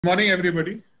Good morning,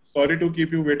 everybody. Sorry to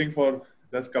keep you waiting for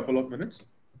just a couple of minutes.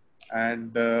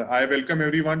 And I welcome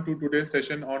everyone to today's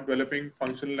session on developing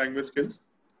functional language skills.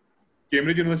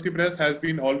 Cambridge University Press has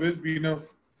always been a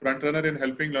front runner in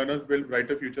helping learners build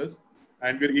brighter futures.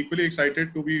 And we're equally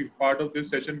excited to be part of this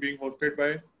session being hosted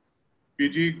by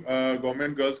PG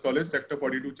Government Girls College, Sector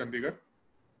 42, Chandigarh.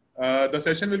 The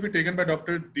session will be taken by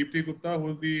Dr. Deepti Gupta,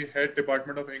 who is the Head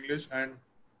Department of English and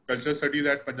Cultural Studies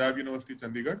at Panjab University,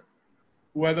 Chandigarh,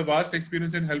 who has a vast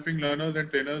experience in helping learners and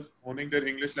trainers honing their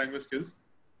English language skills.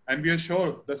 And we are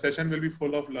sure the session will be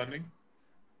full of learning.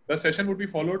 The session would be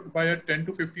followed by a 10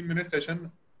 to 15-minute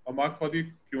session, a mark for the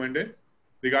Q&A.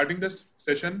 Regarding this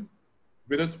session,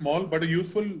 with a small but a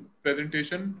useful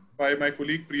presentation by my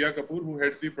colleague Priya Kapoor, who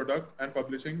heads the product and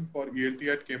publishing for ELT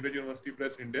at Cambridge University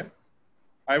Press, India.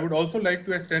 I would also like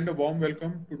to extend a warm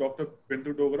welcome to Dr.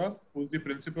 Bindu Dogra, who is the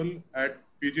principal at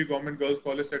PG Government Girls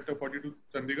College, Sector 42,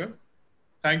 Chandigarh.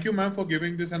 Thank you, ma'am, for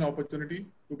giving this an opportunity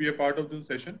to be a part of this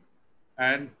session.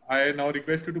 And I now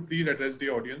request you to please address the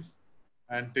audience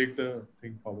and take the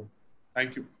thing forward.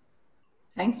 Thank you.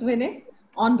 Thanks, Vinay.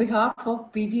 On behalf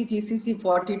of PGGCC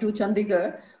 42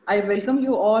 Chandigarh, I welcome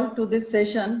you all to this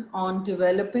session on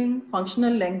developing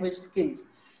functional language skills.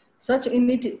 Such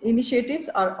initiatives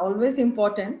are always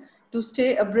important to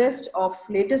stay abreast of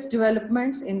latest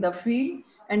developments in the field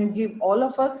and give all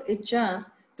of us a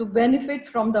chance to benefit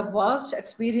from the vast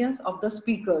experience of the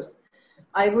speakers.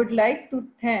 I would like to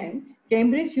thank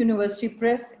Cambridge University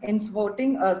Press in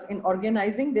supporting us in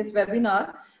organizing this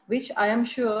webinar, which I am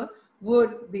sure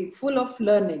would be full of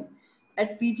learning.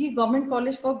 At PG Government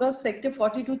College for Girls Sector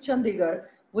 42 Chandigarh,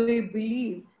 we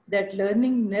believe that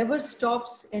learning never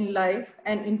stops in life,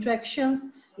 and interactions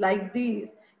like these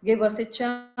give us a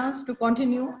chance to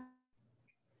continue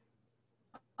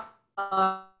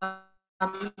our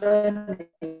learning.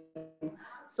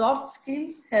 Soft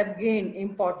skills have gained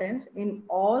importance in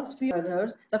all spheres of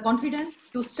learners, the confidence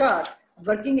to start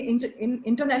working in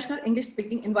international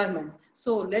English-speaking environment.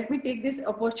 So let me take this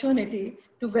opportunity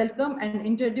to welcome and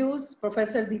introduce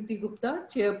Professor Deepti Gupta,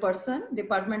 Chairperson,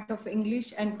 Department of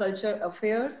English and Culture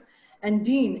Affairs, and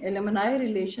Dean, Alumni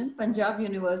Relation, Panjab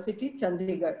University,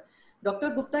 Chandigarh. Dr.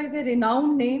 Gupta is a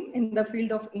renowned name in the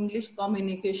field of English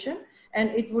communication, and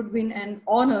it would be an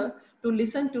honor to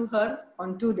listen to her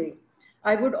on today.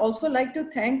 I would also like to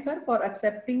thank her for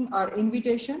accepting our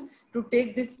invitation to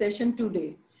take this session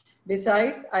today.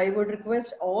 Besides, I would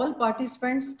request all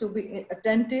participants to be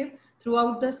attentive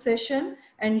throughout the session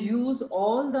and use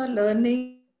all the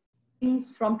learnings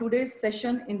from today's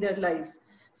session in their lives.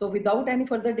 So without any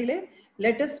further delay,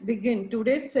 let us begin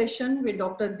today's session with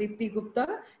Dr. Deepti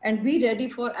Gupta and be ready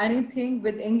for anything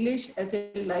with English as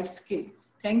a life skill.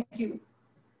 Thank you.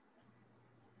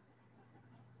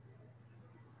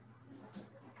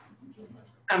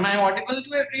 Am I audible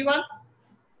to everyone?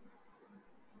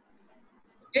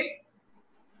 Okay.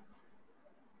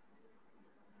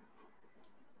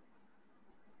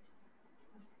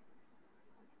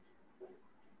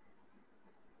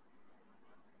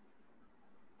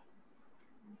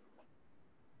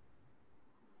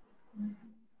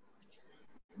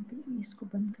 इसको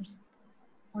बंद कर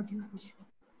सकते audio visual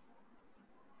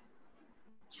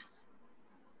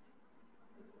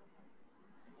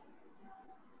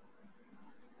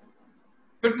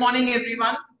Good morning,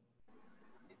 everyone.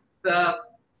 It's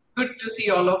good to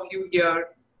see all of you here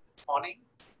this morning.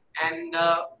 And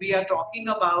we are talking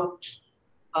about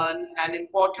an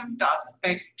important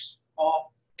aspect of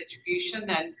education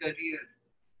and career,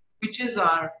 which is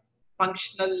our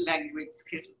functional language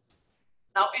skills.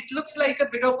 Now, it looks like a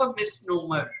bit of a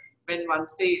misnomer when one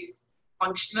says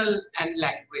functional and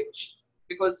language,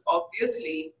 because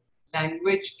obviously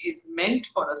language is meant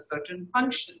for a certain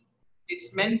function.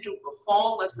 It's meant to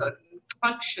perform a certain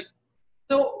function.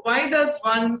 So why does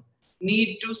one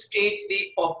need to state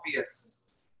the obvious?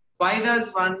 Why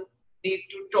does one need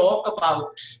to talk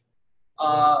about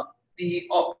the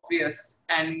obvious?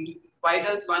 And why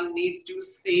does one need to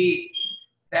say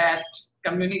that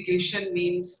communication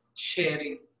means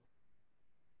sharing?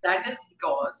 That is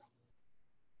because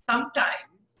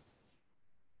sometimes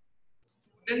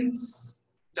students,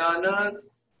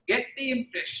 learners get the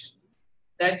impression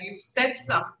that you said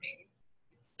something,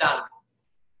 it's done.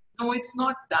 No, it's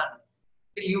not done.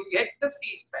 Till you get the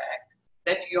feedback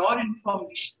that your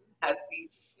information has been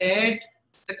shared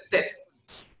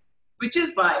successfully, which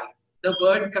is why the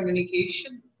word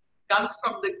communication comes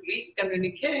from the Greek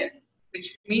communicare,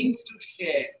 which means to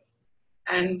share,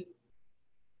 and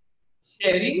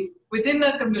sharing within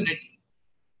a community.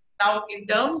 Now, in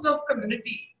terms of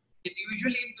community, it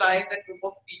usually implies a group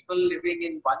of people living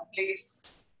in one place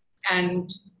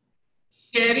and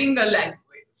sharing a language,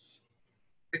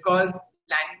 because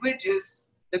language is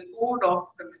the code of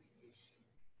communication.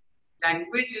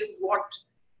 Language is what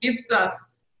gives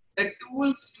us the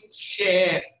tools to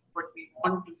share what we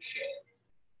want to share.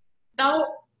 Now,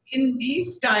 in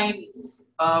these times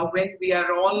when we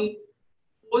are all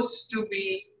forced to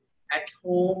be at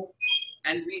home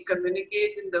and we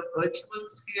communicate in the virtual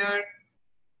sphere,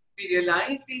 we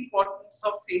realize the importance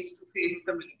of face-to-face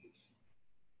communication.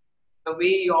 The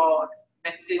way your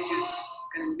message is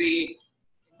conveyed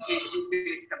in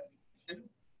face-to-face communication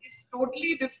is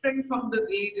totally different from the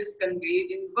way it is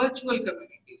conveyed in virtual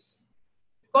communication.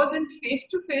 Because in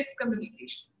face-to-face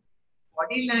communication,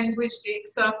 body language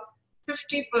takes up 50%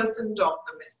 of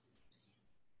the message.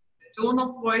 The tone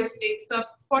of voice takes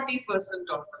up 40%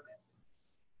 of the message.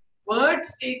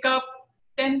 Words take up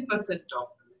 10% of the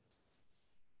message.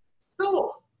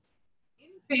 So, in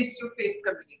face-to-face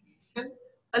communication,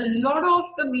 a lot of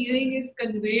the meaning is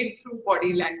conveyed through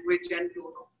body language and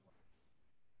tone of voice.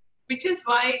 Which is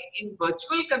why in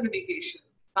virtual communication,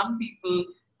 some people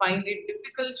find it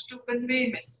difficult to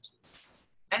convey messages.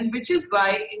 And which is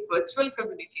why in virtual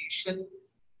communication,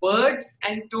 words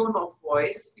and tone of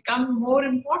voice become more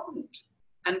important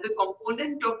and the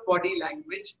component of body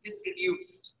language is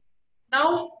reduced.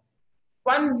 Now,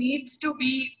 one needs to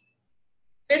be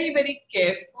very, very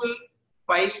careful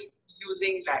while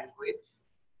using language.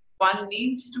 One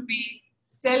needs to be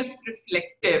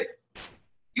self-reflective.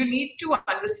 You need to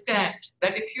understand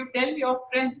that if you tell your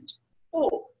friend,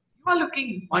 oh, you are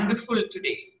looking wonderful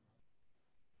today,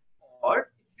 or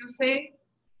if you say,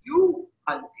 you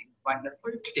are looking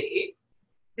wonderful today,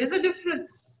 there's a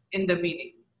difference in the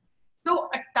meaning. So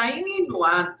a tiny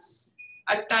nuance,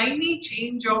 a tiny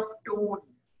change of tone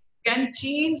can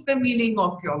change the meaning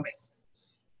of your message.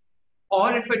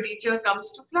 Or if a teacher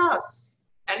comes to class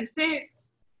and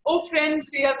says, oh friends,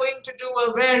 we are going to do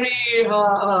a very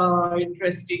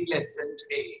interesting lesson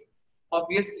today.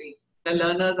 Obviously, the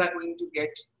learners are going to get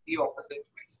the opposite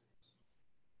message.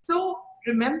 So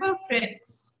remember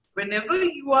friends, whenever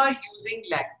you are using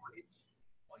language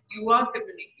or you are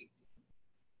communicating,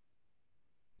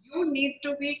 you need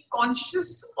to be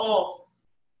conscious of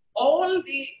all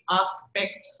the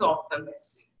aspects of the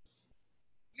message.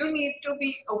 You need to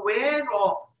be aware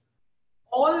of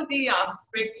all the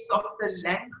aspects of the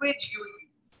language you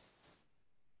use.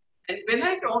 And when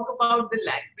I talk about the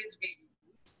language we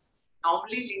use,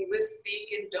 normally linguists speak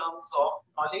in terms of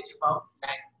knowledge about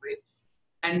language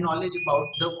and knowledge about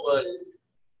the world.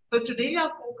 So today our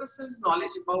focus is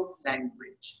knowledge about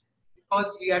language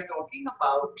because we are talking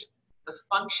about the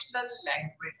functional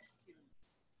language skills.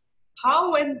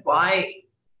 How and why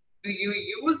do you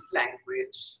use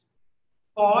language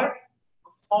for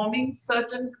performing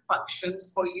certain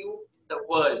functions for you in the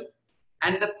world?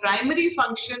 And the primary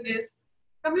function is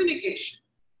communication,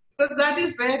 because that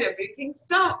is where everything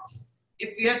starts.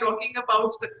 If we are talking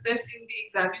about success in the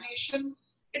examination,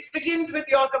 it begins with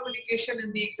your communication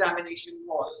in the examination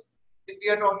hall. If we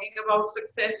are talking about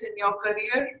success in your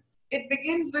career, it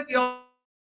begins with your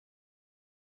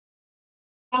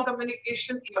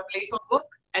communication in your place of work.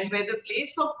 And where the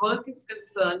place of work is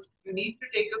concerned, you need to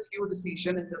take a few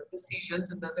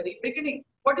decisions in the very beginning.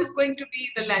 What is going to be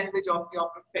the language of your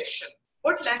profession?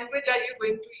 What language are you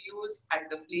going to use at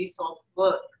the place of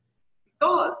work?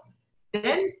 Because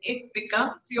then it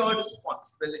becomes your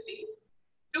responsibility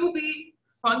to be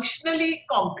functionally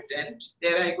competent.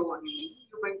 There I go again.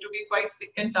 You're going to be quite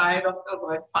sick and tired of the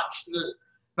word functional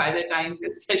by the time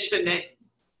this session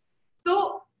ends.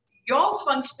 So, your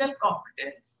functional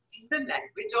competence in the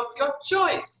language of your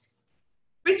choice.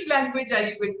 Which language are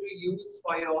you going to use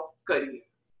for your career?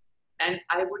 And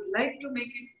I would like to make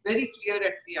it very clear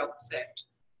at the outset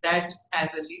that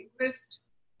as a linguist,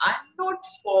 I'm not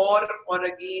for or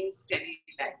against any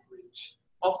language.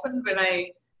 Often when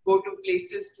I go to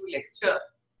places to lecture,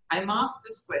 I'm asked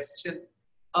this question,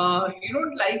 you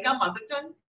don't like our mother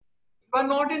tongue? You are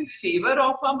not in favor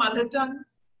of our mother tongue?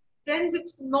 Then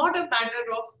it's not a matter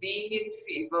of being in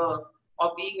favor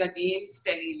or being against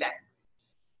any language.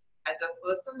 As a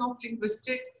person of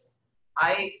linguistics,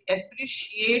 I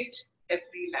appreciate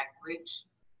every language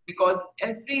because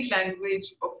every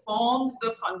language performs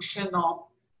the function of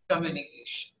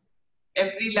communication.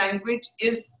 Every language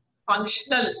is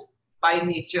functional by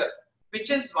nature,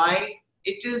 which is why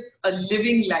it is a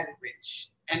living language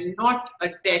and not a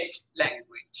dead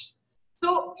language.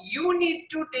 So you need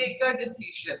to take a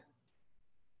decision.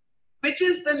 Which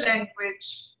is the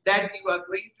language that you are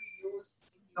going to use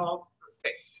in your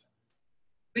profession?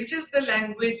 Which is the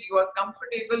language you are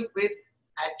comfortable with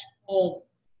at home?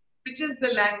 Which is the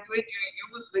language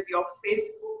you use with your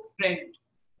Facebook friend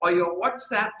or your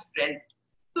WhatsApp friend.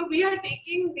 So we are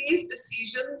taking these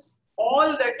decisions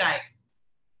all the time.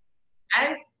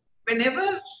 And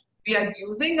whenever we are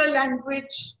using a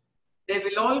language, there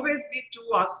will always be two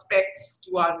aspects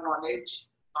to our knowledge.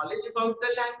 Knowledge about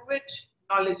the language,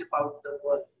 knowledge about the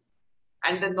world.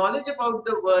 And the knowledge about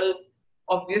the world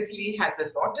obviously has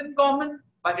a lot in common,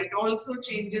 but it also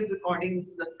changes according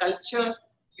to the culture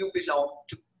you belong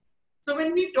to. So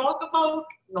when we talk about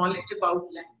knowledge about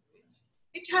language,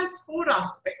 it has four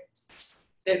aspects.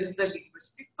 There is the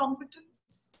linguistic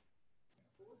competence,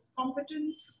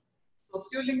 competence,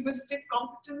 sociolinguistic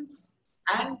competence,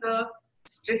 and the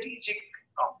strategic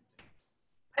competence.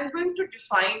 I'm going to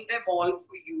define them all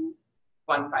for you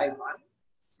one by one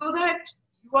so that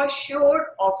you are sure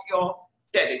of your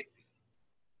territory.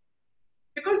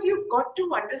 Because you've got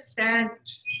to understand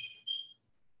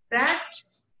that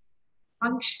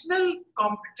functional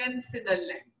competence in a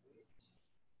language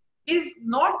is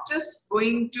not just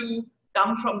going to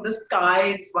come from the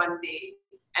skies one day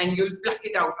and you'll pluck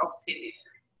it out of thin air.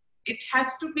 It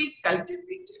has to be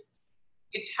cultivated.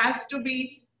 It has to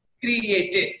be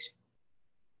created.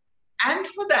 And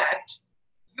for that,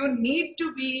 you need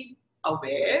to be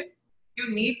aware.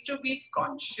 You need to be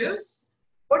conscious.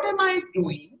 What am I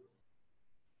doing?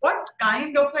 What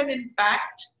kind of an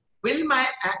impact will my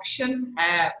action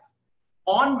have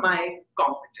on my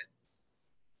competence?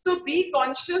 So be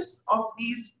conscious of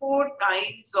these four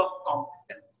kinds of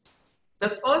competence. The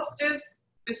first is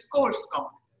discourse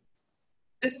competence.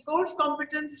 Discourse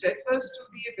competence refers to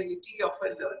the ability of a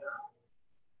learner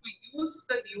to use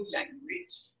the new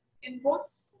language in both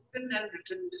spoken and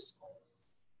written discourse.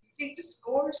 You see,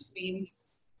 discourse means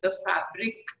the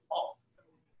fabric of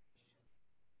communication,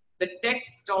 the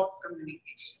text of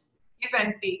communication, give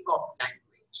and take of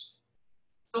language.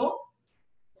 So,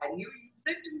 can you use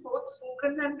it in both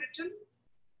spoken and written?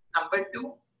 Number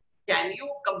two, can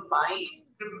you combine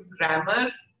grammar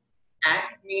and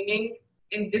meaning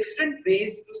in different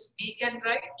ways to speak and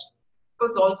write?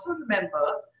 Because also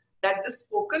remember that the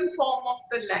spoken form of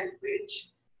the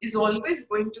language is always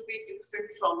going to be different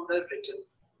from the written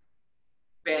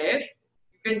form, where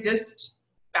you can just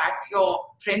pat your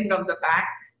friend on the back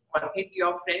or hit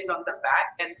your friend on the back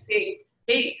and say,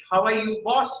 hey, how are you,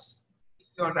 boss? If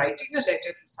you're writing a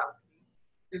letter to somebody,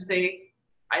 you say,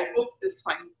 I hope this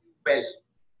finds you well.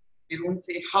 You don't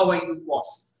say, how are you,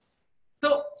 boss?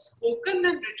 So spoken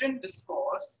and written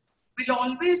discourse will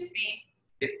always be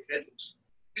different,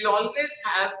 will always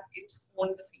have its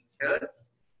own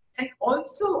features, and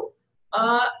also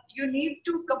you need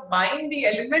to combine the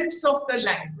elements of the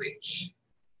language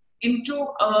into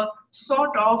a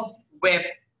sort of web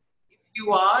if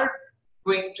you are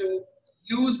going to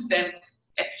use them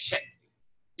efficiently.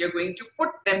 You're going to put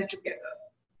them together.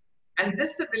 And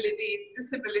this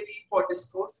ability for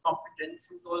discourse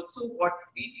competence is also what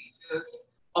we teachers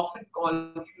often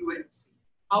call fluency.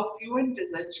 How fluent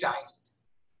is a child?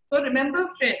 So remember,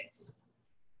 friends,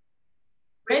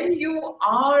 when you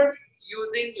are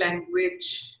using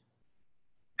language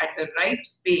at the right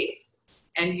pace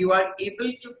and you are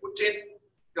able to put in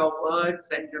your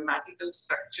words and grammatical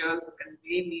structures,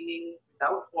 convey meaning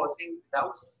without pausing,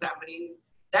 without stammering,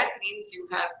 that means you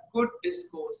have good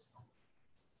discourse.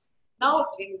 Now,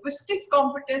 linguistic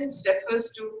competence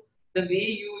refers to the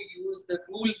way you use the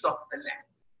rules of the language.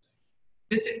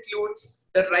 This includes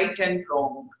the right and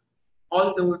wrong,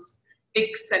 all those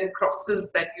ticks and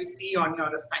crosses that you see on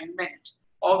your assignment,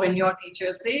 or when your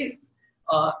teacher says,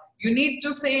 you need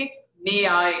to say, may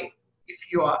I, if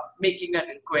you are making a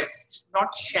request,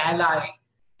 not shall I.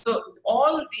 So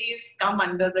all these come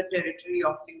under the territory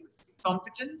of linguistic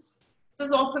competence. This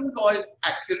is often called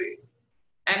accuracy.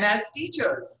 And as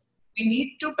teachers, we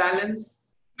need to balance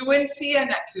fluency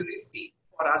and accuracy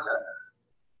for our learners.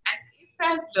 And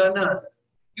if as learners,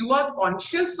 you are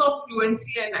conscious of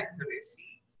fluency and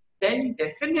accuracy, then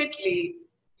definitely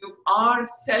you are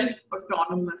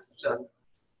self-autonomous learners.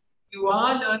 You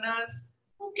are learners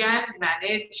who can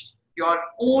manage your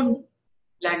own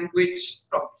language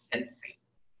proficiency.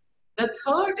 The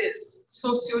third is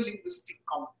sociolinguistic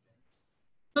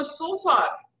competence. So far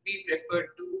we've referred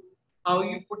to how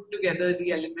you put together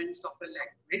the elements of a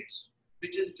language,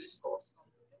 which is discourse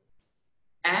competence.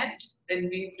 And then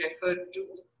we've referred to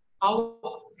how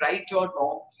right or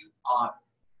wrong you are.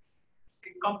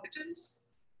 Competence.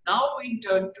 Now we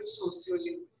turn to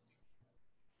sociolinguistic.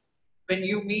 When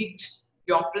you meet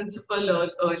your principal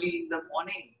early in the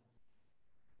morning,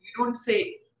 you don't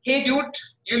say, hey dude,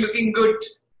 you're looking good.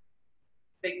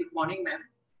 Say, good morning, ma'am.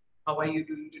 How are you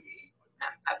doing today?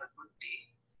 Ma'am, have a good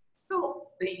day. So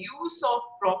the use of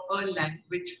proper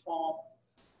language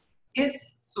forms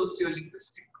is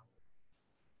sociolinguistic.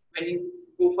 when you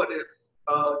go for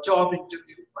a job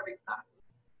interview, for example,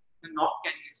 you knock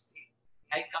and you say,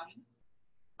 may I come in?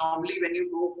 Normally when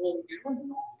you go home, you don't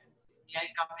knock and say, may I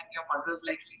come in? Your mother's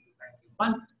likely to write you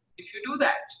one if you do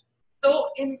that. So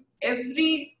in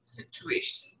every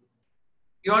situation,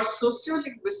 your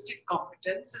socio-linguistic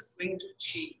competence is going to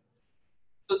change.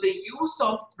 So the use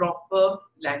of proper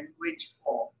language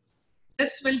forms.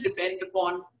 This will depend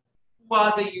upon who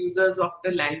are the users of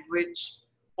the language,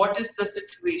 what is the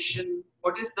situation,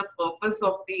 what is the purpose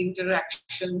of the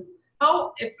interaction,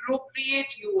 how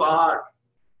appropriate you are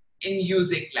in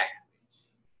using language.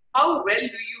 How well do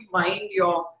you mind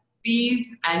your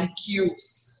P's and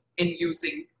Q's in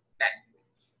using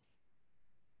language?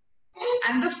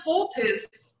 And the fourth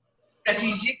is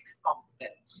strategic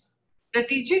competence.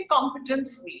 Strategic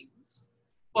competence means,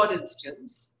 for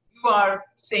instance, you are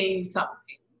saying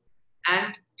something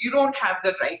and you don't have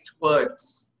the right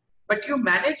words, but you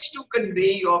manage to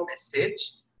convey your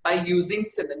message by using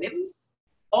synonyms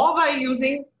or by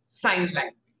using sign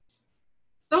language.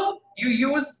 So you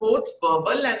use both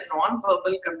verbal and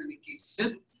non-verbal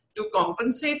communication to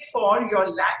compensate for your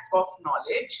lack of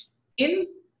knowledge in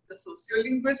the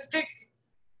sociolinguistic,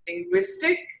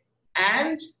 linguistic,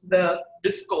 and the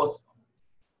discourse.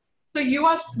 So you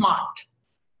are smart.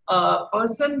 A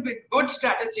person with good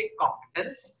strategic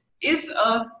competence is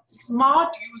a smart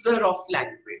user of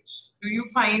language. Do you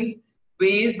find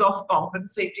ways of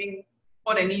compensating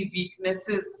for any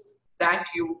weaknesses that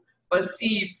you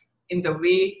perceive in the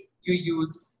way you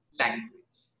use language?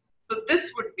 So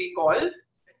this would be called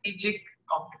strategic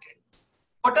competence.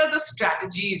 What are the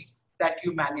strategies that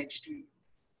you manage to use?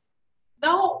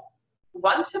 Now,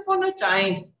 once upon a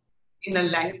time in a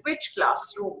language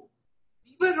classroom,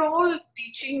 we were all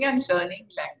teaching and learning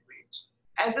language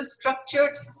as a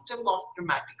structured system of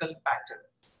grammatical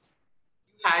patterns.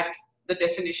 You had the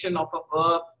definition of a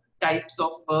verb, types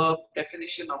of verb,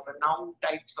 definition of a noun,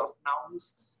 types of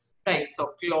nouns, types of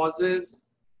clauses,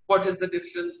 what is the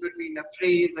difference between a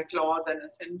phrase, a clause, and a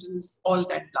sentence, all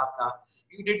that blah blah.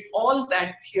 You did all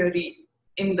that theory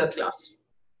in the classroom.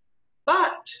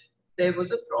 But there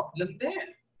was a problem there.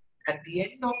 At the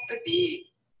end of the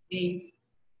day,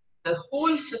 the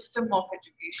whole system of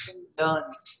education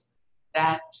learned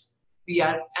that we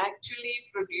are actually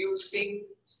producing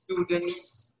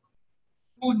students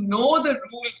who know the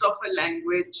rules of a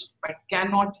language but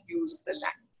cannot use the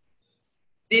language.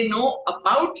 They know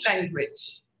about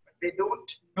language, but they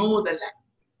don't know the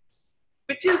language,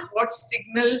 which is what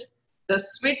signaled the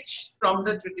switch from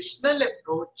the traditional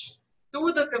approach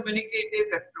to the communicative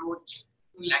approach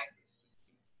to language.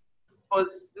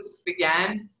 This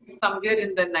began somewhere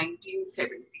in the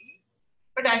 1970s,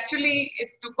 but actually it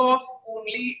took off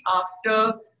only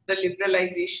after the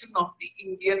liberalization of the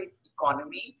Indian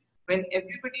economy, when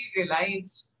everybody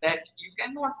realized that you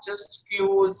cannot just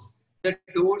close the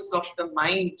doors of the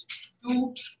mind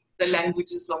to the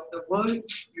languages of the world.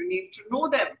 You need to know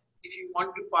them if you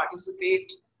want to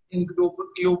participate in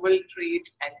global trade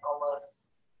and commerce,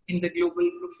 in the global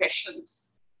professions.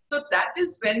 So that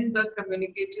is when the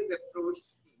communicative approach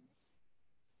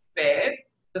came, where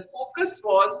the focus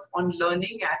was on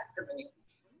learning as communication.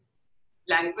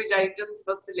 Language items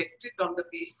were selected on the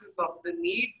basis of the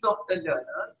needs of the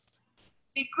learners.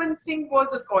 Sequencing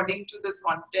was according to the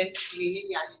content,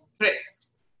 meaning, and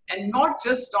interest, and not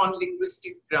just on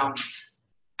linguistic grounds.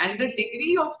 And the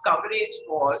degree of coverage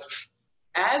was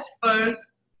as per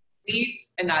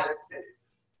needs analysis.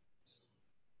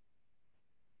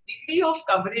 Degree of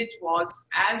coverage was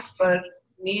as per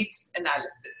needs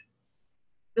analysis.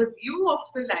 The view of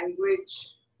the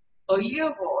language earlier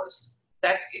was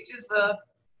that it is a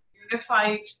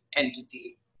unified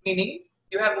entity, meaning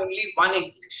you have only one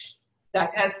English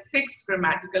that has fixed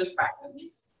grammatical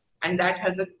patterns and that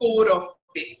has a core of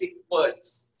basic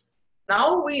words.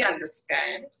 Now we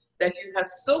understand that you have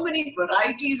so many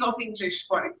varieties of English,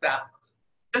 for example,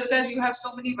 just as you have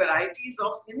so many varieties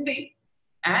of Hindi.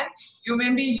 And you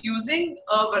may be using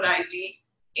a variety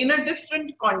in a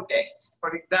different context.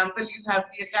 For example, you have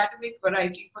the academic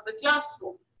variety for the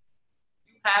classroom.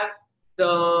 You have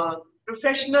the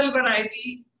professional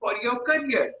variety for your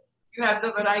career. You have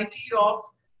the variety of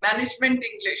management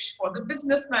English for the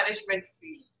business management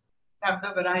field. You have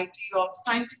the variety of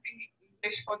scientific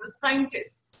English for the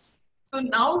scientists. So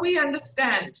now we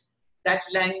understand that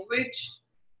language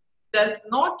does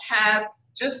not have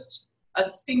just a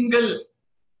single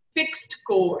fixed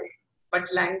core,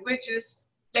 but language is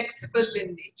flexible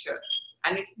in nature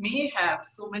and it may have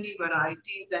so many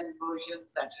varieties and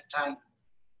versions at a time.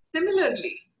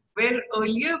 Similarly, where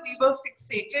earlier we were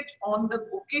fixated on the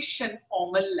bookish and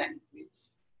formal language,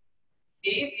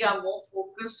 Today, we are more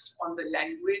focused on the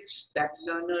language that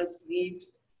learners need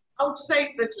outside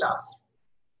the classroom,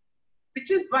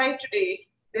 which is why today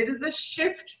there is a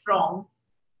shift from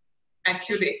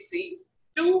accuracy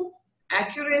to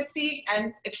accuracy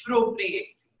and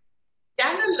appropriacy.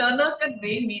 Can a learner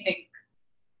convey meaning?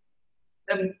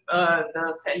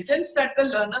 The sentence that the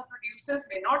learner produces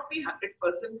may not be 100%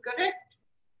 correct,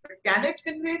 but can it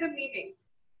convey the meaning?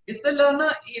 Is the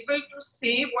learner able to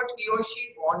say what he or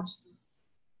she wants to?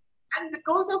 And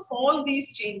because of all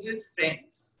these changes,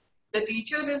 friends, the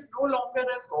teacher is no longer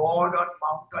a god on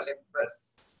Mount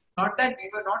Olympus. Not that we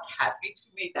were not happy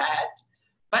to be that,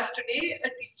 but today a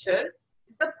teacher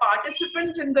is a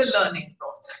participant in the learning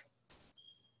process.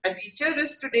 A teacher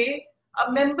is today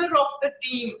a member of the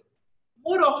team,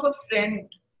 more of a friend,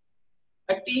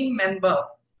 a team member,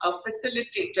 a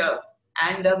facilitator,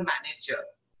 and a manager.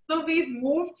 So we've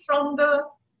moved from the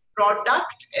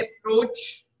product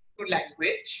approach to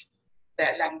language, the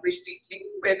language teaching,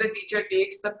 where the teacher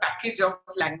takes the package of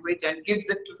language and gives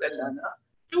it to the learner,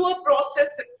 to a process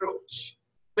approach,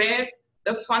 where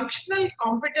the functional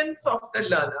competence of the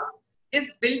learner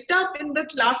is built up in the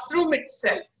classroom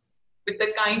itself, with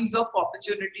the kinds of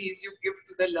opportunities you give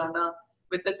to the learner,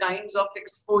 with the kinds of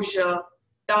exposure,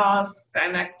 tasks,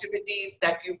 and activities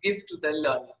that you give to the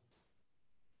learner.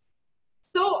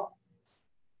 So,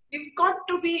 we've got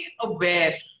to be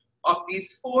aware of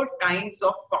these 4 kinds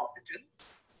of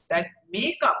competence that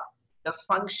make up the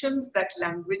functions that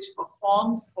language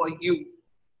performs for you,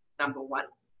 number 1.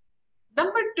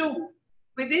 Number 2,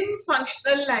 within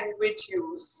functional language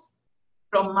use,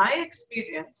 from my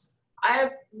experience, I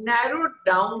have narrowed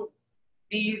down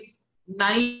these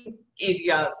 9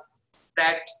 areas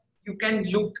that you can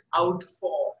look out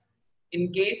for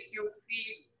in case you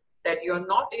feel that you're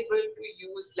not able to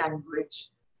use language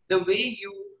the way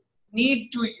you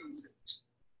need to use it.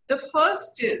 The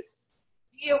first is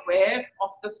be aware of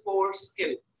the 4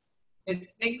 skills: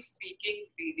 listening, speaking,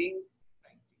 reading,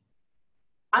 writing.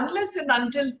 Unless and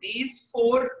until these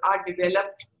 4 are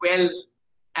developed well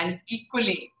and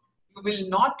equally, you will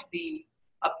not be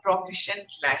a proficient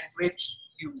language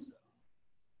user.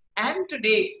 And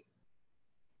today,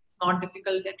 not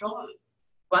difficult at all.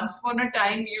 Once upon a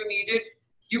time, you needed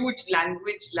huge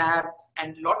language labs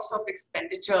and lots of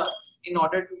expenditure in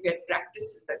order to get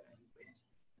practice in the language.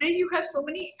 Today, you have so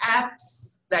many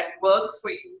apps that work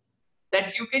for you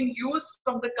that you can use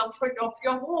from the comfort of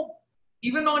your home,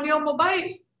 even on your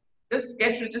mobile. Just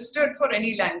get registered for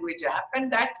any language app,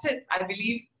 and that's it. I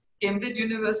believe Cambridge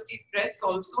University Press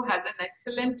also has an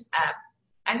excellent app.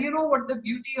 And you know what the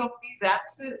beauty of these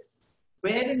apps is?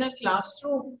 Where in a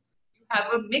classroom, you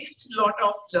have a mixed lot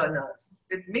of learners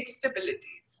with mixed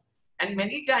abilities. And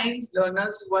many times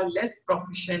learners who are less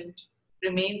proficient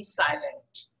remain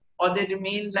silent, or they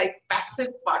remain like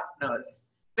passive partners.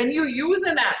 When you use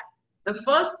an app, the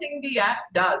first thing the app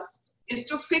does is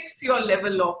to fix your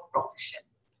level of proficiency.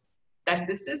 That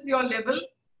this is your level,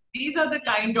 these are the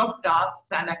kind of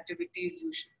tasks and activities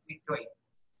you should be doing.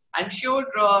 I'm sure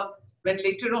when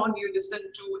later on you listen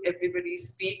to everybody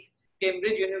speak,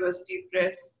 Cambridge University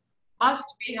Press must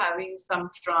be having some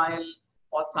trial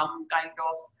or some kind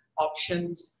of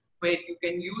options where you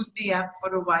can use the app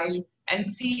for a while and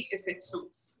see if it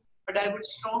suits. But I would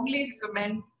strongly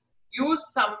recommend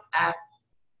use some app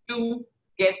to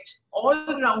get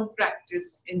all-round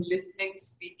practice in listening,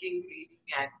 speaking, reading,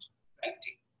 and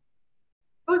writing.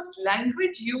 Because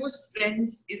language use,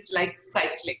 friends, is like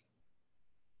cycling.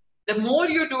 The more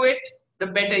you do it, the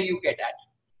better you get at it.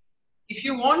 If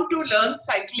you want to learn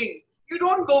cycling, you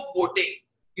don't go boating,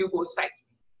 you go cycling.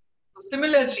 So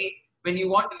similarly, when you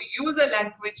want to use a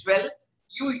language well,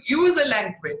 you use a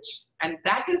language, and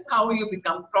that is how you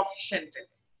become proficient in it.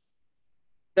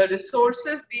 The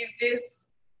resources these days,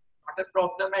 not a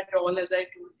problem at all, as I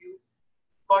told you.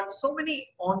 You've got so many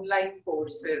online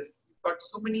courses, you've got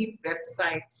so many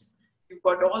websites, you've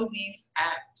got all these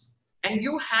apps, and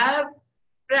you have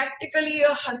practically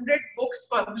 100 books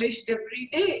published every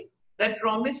day that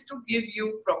promise to give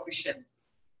you proficiency.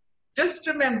 Just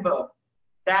remember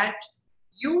that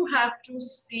you have to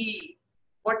see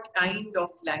what kind of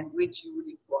language you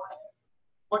require.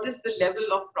 What is the level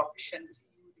of proficiency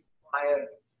you require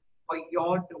for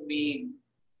your domain?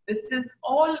 This is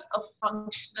all a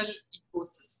functional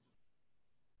ecosystem.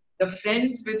 The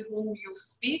friends with whom you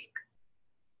speak,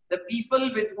 the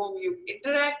people with whom you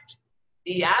interact,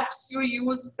 the apps you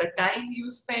use, the time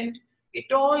you spend,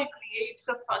 it all creates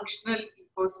a functional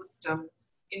ecosystem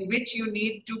in which you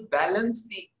need to balance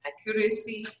the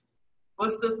accuracy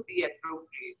versus the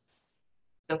appropriacy,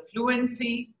 the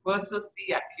fluency versus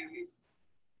the accuracy.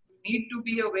 need to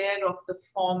be aware of the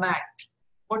format.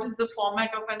 What is the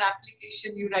format of an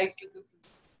application you write to the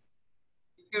police?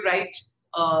 If you write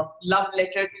a love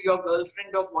letter to your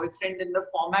girlfriend or boyfriend in the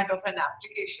format of an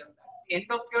application, that's the end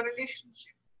of your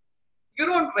relationship. You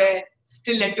don't wear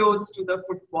stilettos to the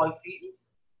football field.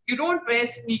 You don't wear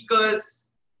sneakers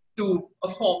to a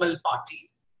formal party.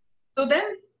 So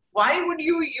then, why would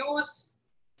you use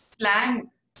slang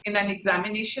in an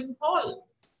examination hall?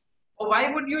 Or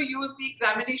why would you use the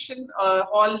examination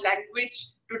hall language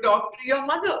to talk to your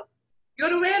mother?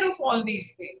 You're aware of all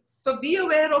these things. So be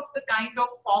aware of the kind of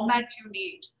format you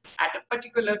need at a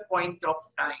particular point of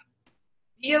time.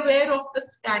 Be aware of the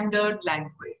standard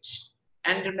language.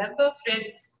 And remember,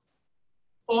 friends,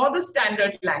 for the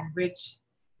standard language,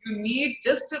 you need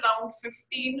just around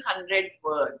 1,500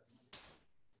 words.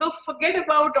 So forget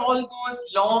about all those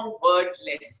long word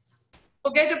lists.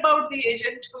 Forget about the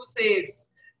agent who says,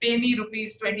 pay me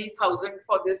rupees 20,000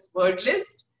 for this word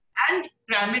list and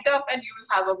cram it up and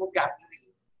you'll have a vocabulary.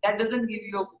 That doesn't give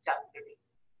you a vocabulary.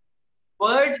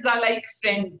 Words are like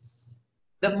friends.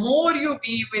 The more you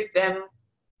be with them,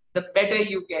 the better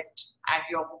you get at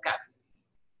your vocabulary.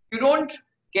 You don't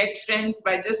get friends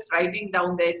by just writing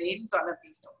down their names on a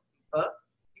piece of paper.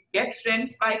 You get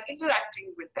friends by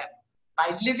interacting with them,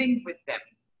 by living with them.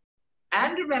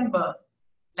 And remember,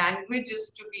 language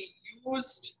is to be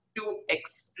used to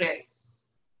express,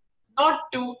 not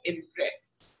to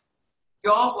impress.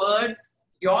 Your words,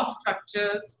 your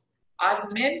structures are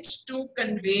meant to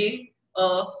convey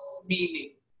a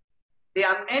meaning. They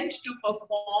are meant to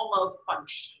perform a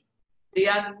function. They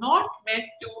are not meant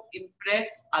to impress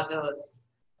others,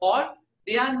 or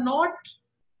they are not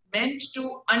meant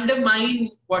to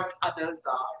undermine what others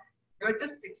are. You're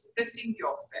just expressing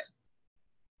yourself.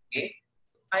 Okay,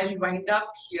 I'll wind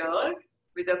up here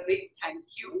with a big thank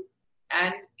you.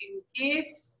 And in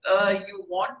case you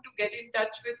want to get in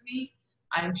touch with me,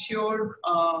 I'm sure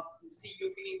CUB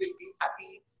will be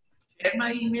happy to share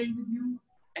my email with you,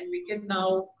 and we can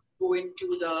now go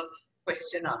into the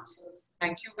question answers.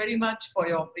 Thank you very much for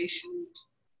your patience.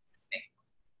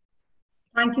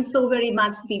 Thank you so very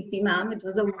much, Deepti ma'am. It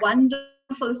was a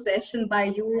wonderful session by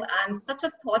you and such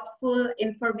a thoughtful,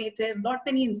 informative, not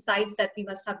many insights that we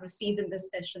must have received in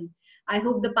this session. I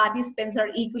hope the participants are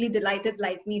equally delighted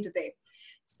like me today.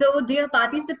 So dear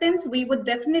participants, we would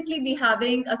definitely be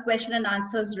having a question and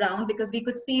answers round because we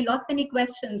could see many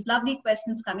questions, lovely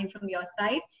questions coming from your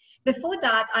side. Before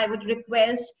that, I would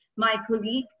request my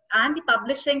colleague and the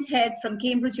publishing head from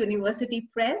Cambridge University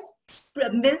Press,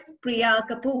 Ms. Priya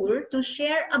Kapoor, to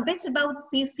share a bit about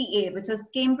CCA, which is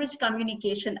Cambridge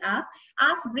Communication App,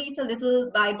 as briefed a little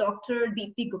by Dr.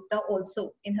 Deepti Gupta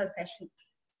also in her session.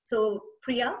 So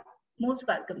Priya, most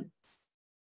welcome.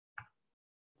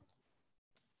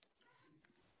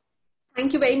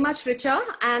 Thank you very much, Richa,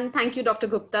 and thank you, Dr.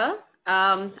 Gupta.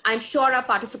 I'm sure our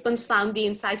participants found the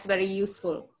insights very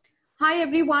useful. Hi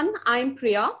everyone, I'm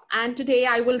Priya, and today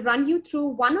I will run you through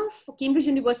one of Cambridge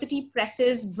University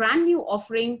Press's brand new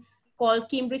offering called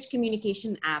Cambridge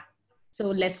Communication App. So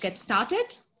let's get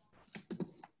started.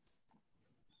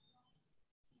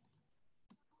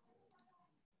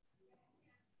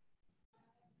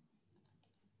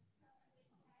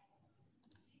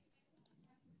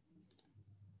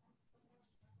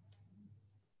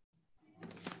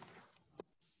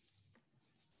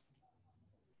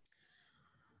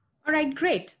 All right,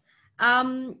 great.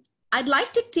 I'd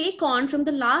like to take on from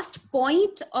the last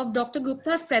point of Dr.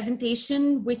 Gupta's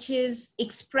presentation, which is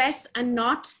express and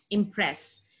not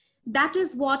impress. That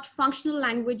is what functional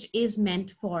language is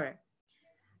meant for.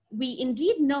 We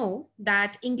indeed know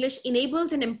that English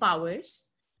enables and empowers,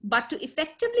 but to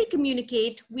effectively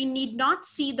communicate, we need not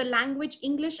see the language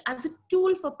English as a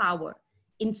tool for power,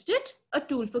 instead a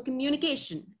tool for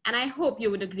communication. And I hope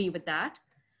you would agree with that.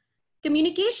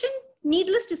 Communication,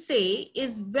 needless to say,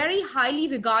 is very highly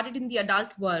regarded in the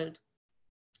adult world.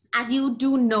 As you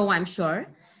do know, I'm sure.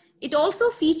 It also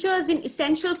features in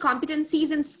essential competencies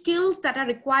and skills that are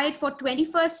required for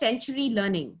 21st century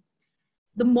learning.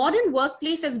 The modern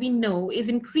workplace, as we know, is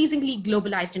increasingly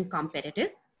globalized and competitive,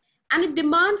 and it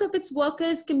demands of its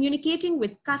workers communicating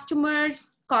with customers,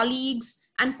 colleagues,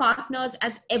 and partners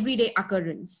as everyday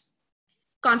occurrence.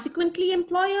 Consequently,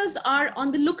 employers are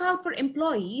on the lookout for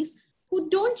employees who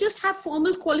don't just have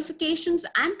formal qualifications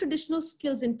and traditional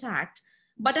skills intact,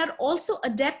 but are also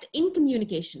adept in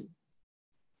communication.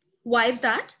 Why is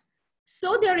that?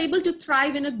 So they're able to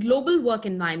thrive in a global work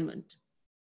environment.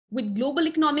 With global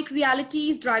economic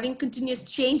realities driving continuous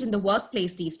change in the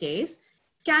workplace these days,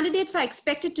 candidates are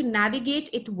expected to navigate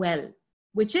it well,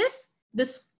 which is the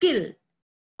skill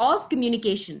of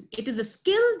communication. It is a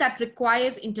skill that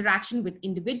requires interaction with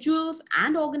individuals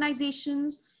and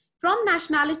organizations from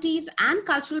nationalities and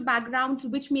cultural backgrounds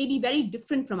which may be very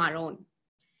different from our own.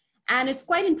 And it's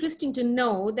quite interesting to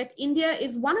know that India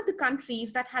is one of the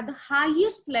countries that had the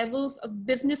highest levels of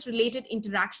business-related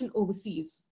interaction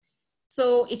overseas.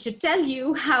 So it should tell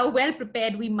you how well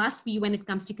prepared we must be when it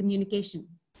comes to communication.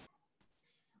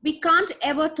 We can't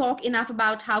ever talk enough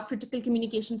about how critical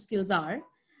communication skills are.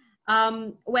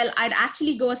 Well, I'd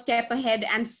actually go a step ahead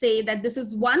and say that this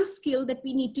is one skill that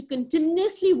we need to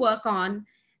continuously work on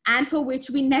and for which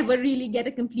we never really get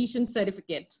a completion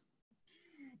certificate.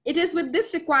 It is with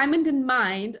this requirement in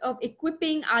mind of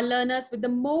equipping our learners with the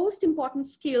most important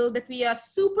skill that we are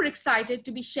super excited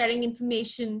to be sharing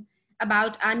information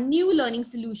about our new learning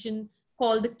solution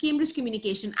called the Cambridge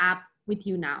Communication app with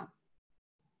you now.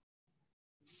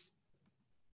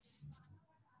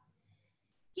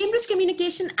 Cambridge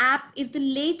Communication app is the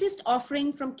latest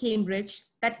offering from Cambridge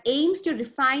that aims to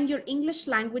refine your English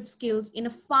language skills in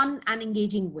a fun and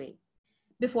engaging way.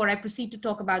 Before I proceed to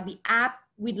talk about the app,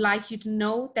 we'd like you to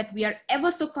know that we are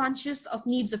ever so conscious of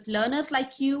needs of learners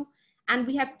like you, and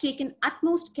we have taken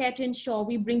utmost care to ensure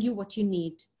we bring you what you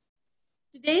need.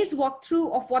 Today's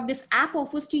walkthrough of what this app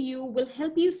offers to you will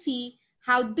help you see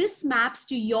how this maps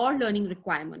to your learning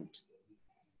requirement.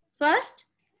 First,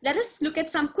 let us look at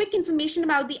some quick information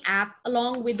about the app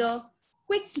along with a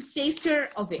quick taster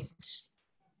of it.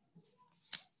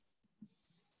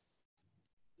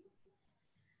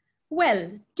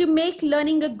 Well, to make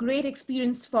learning a great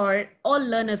experience for all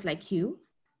learners like you,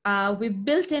 we've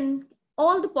built in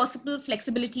all the possible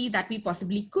flexibility that we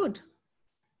possibly could.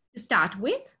 To start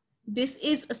with, this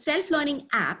is a self-learning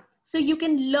app, so you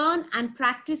can learn and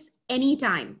practice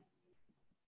anytime,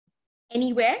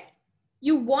 anywhere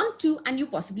you want to and you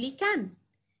possibly can.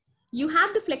 You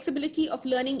have the flexibility of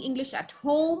learning English at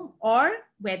home or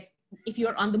if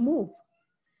you're on the move.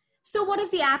 So what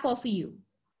does the app offer you?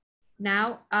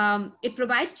 Now, it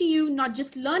provides to you not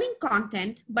just learning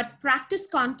content, but practice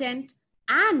content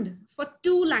and for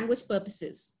 2 language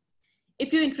purposes.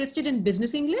 If you're interested in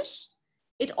business English,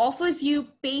 it offers you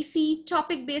pacey,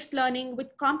 topic-based learning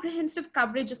with comprehensive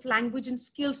coverage of language and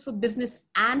skills for business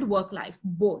and work life,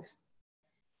 both.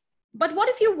 But what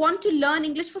if you want to learn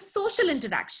English for social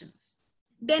interactions?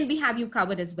 Then we have you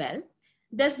covered as well.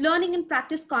 There's learning and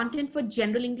practice content for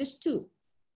general English too.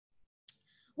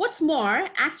 What's more,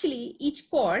 actually, each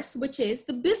course, which is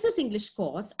the business English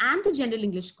course and the general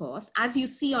English course, as you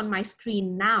see on my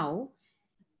screen now,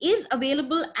 is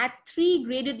available at 3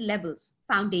 graded levels: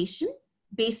 foundation,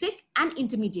 basic, and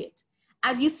intermediate.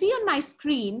 As you see on my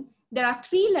screen, there are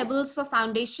 3 levels for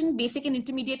foundation, basic, and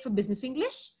intermediate for business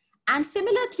English, and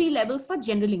similar 3 levels for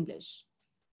general English.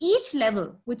 Each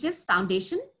level, which is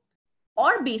foundation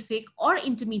or basic or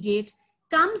intermediate,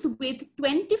 comes with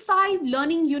 25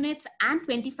 learning units and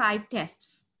 25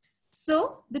 tests.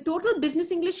 So the total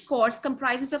business English course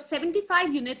comprises of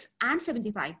 75 units and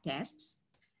 75 tests.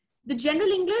 The general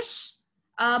English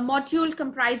module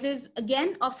comprises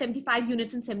again of 75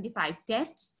 units and 75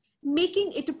 tests,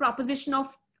 making it a proposition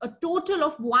of a total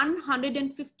of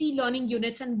 150 learning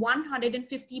units and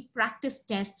 150 practice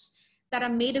tests that are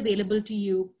made available to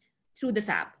you through this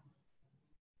app.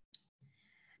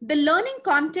 The learning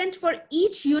content for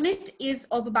each unit is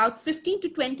of about 15 to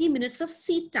 20 minutes of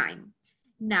seat time.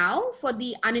 Now, for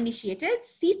the uninitiated,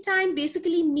 seat time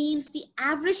basically means the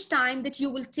average time that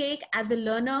you will take as a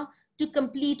learner to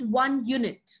complete 1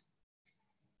 unit.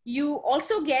 You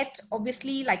also get,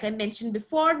 obviously, like I mentioned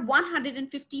before,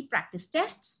 150 practice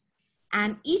tests,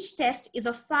 and each test is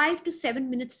a 5 to 7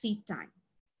 minute seat time.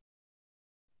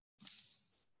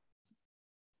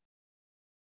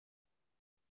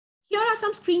 Here are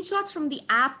some screenshots from the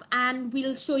app, and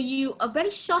we'll show you a very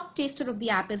short taster of the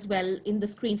app as well in the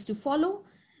screens to follow.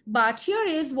 But here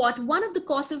is what one of the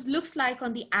courses looks like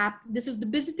on the app. This is the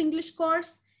Business English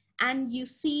course, and you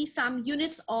see some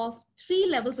units of 3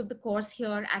 levels of the course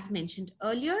here as mentioned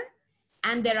earlier.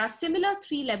 And there are similar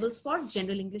 3 levels for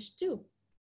General English too.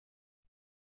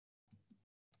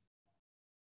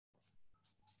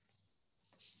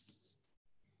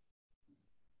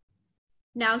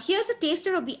 Now, here's a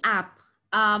taster of the app.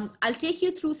 I'll take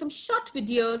you through some short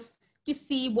videos to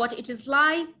see what it is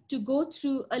like to go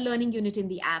through a learning unit in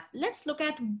the app. Let's look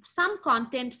at some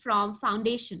content from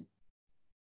Foundation.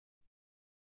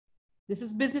 This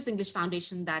is Business English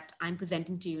Foundation that I'm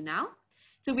presenting to you now.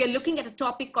 So we are looking at a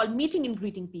topic called meeting and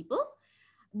greeting people.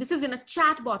 This is in a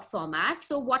chatbot format.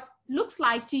 So what looks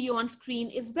like to you on screen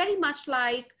is very much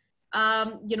like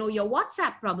your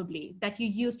WhatsApp probably that you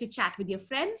use to chat with your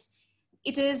friends.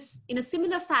 It is in a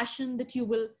similar fashion that you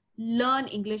will learn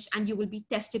English and you will be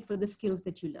tested for the skills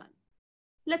that you learn.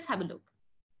 Let's have a look.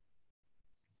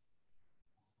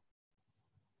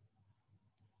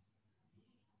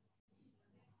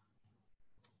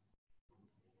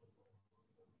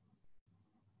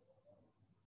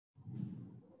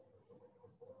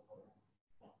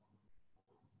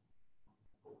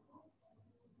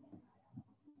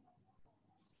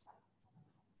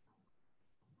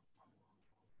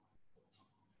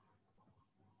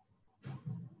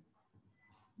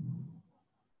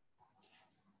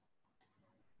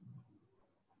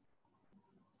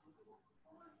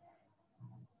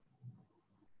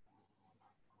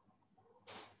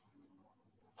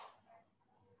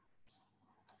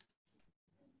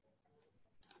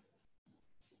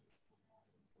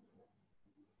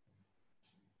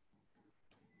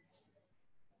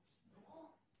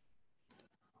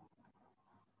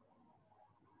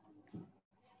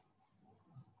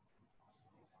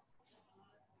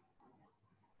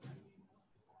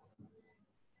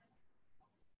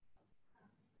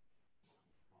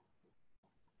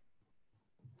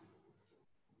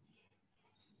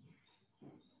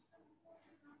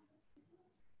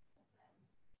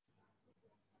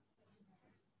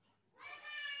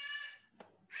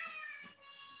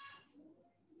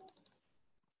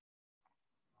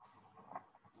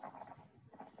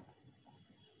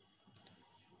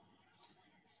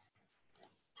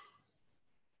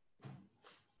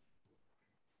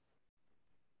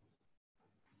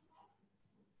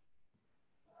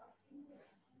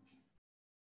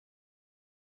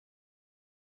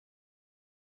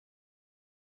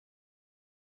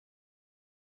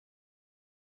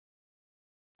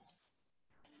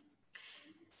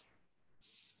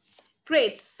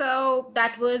 Great. So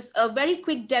that was a very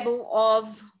quick demo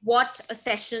of what a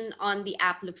session on the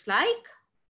app looks like.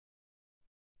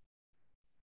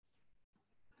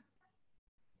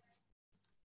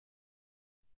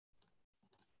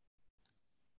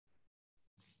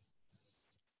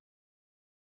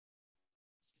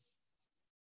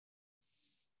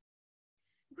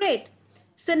 Great.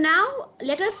 So now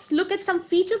let us look at some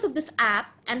features of this app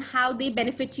and how they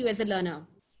benefit you as a learner.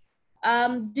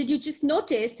 Did you just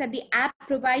notice that the app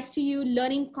provides to you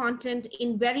learning content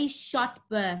in very short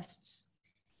bursts?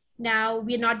 Now,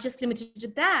 we're not just limited to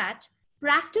that.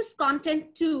 Practice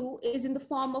content too is in the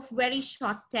form of very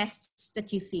short tests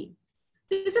that you see.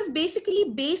 This is basically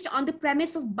based on the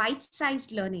premise of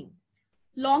bite-sized learning.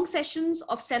 Long sessions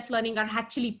of self-learning are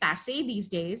actually passé these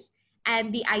days.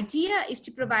 And the idea is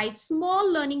to provide small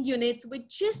learning units with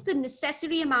just the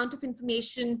necessary amount of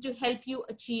information to help you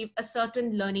achieve a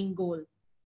certain learning goal.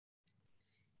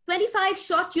 25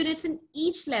 short units in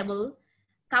each level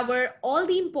cover all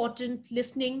the important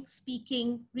listening,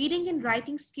 speaking, reading and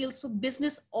writing skills for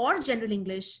business or general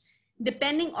English,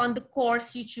 depending on the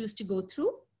course you choose to go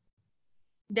through.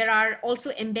 There are also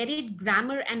embedded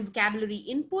grammar and vocabulary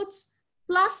inputs,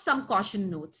 plus some caution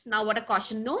notes. Now, what are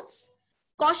caution notes?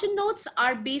 Caution notes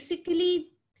are basically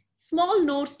small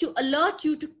notes to alert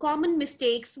you to common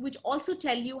mistakes, which also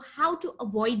tell you how to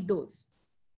avoid those.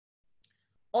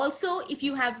 Also, if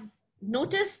you have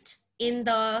noticed in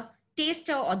the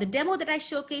taster or the demo that I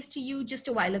showcased to you just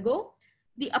a while ago,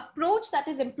 the approach that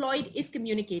is employed is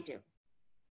communicative.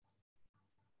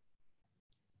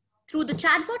 Through the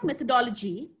chatbot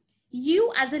methodology,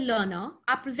 you as a learner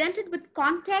are presented with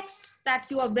contexts that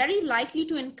you are very likely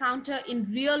to encounter in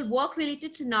real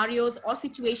work-related scenarios or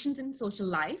situations in social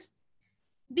life.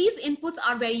 These inputs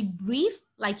are very brief,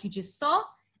 like you just saw,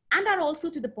 and are also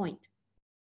to the point.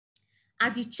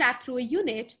 As you chat through a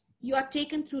unit, you are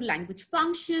taken through language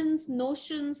functions,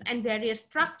 notions, and various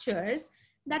structures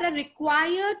that are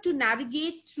required to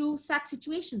navigate through such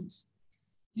situations.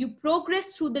 You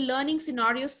progress through the learning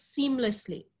scenarios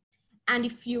seamlessly. And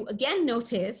if you again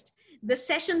noticed, the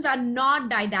sessions are not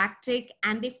didactic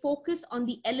and they focus on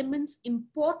the elements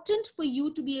important for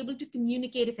you to be able to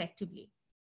communicate effectively.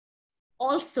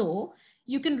 Also,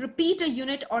 you can repeat a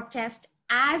unit or test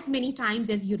as many times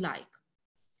as you like.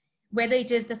 Whether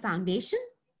it is the foundation,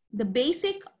 the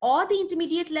basic, or the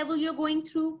intermediate level you're going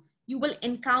through, you will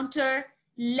encounter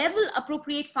level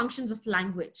appropriate functions of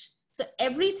language. So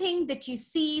everything that you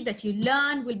see, that you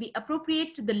learn will be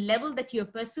appropriate to the level that you're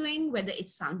pursuing, whether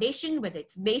it's foundation, whether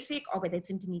it's basic, or whether it's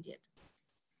intermediate.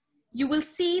 You will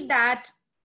see that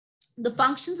the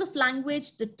functions of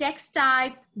language, the text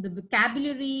type, the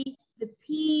vocabulary, the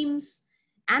themes,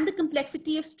 and the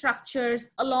complexity of structures,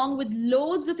 along with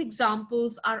loads of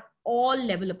examples, are all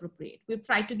level appropriate. We've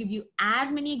tried to give you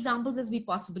as many examples as we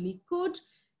possibly could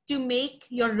to make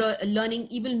your learning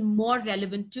even more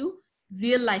relevant to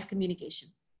real life communication.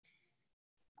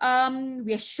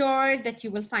 We are sure that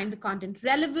you will find the content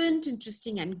relevant,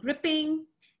 interesting, and gripping.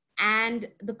 And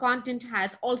the content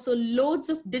has also loads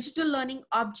of digital learning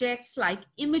objects like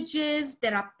images.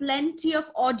 There are plenty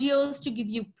of audios to give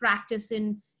you practice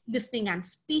in listening and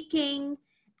speaking,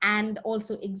 and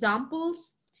also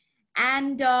examples.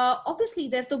 And obviously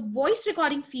there's the voice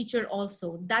recording feature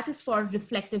also. That is for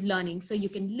reflective learning. So you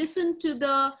can listen to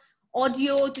the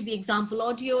audio, to the example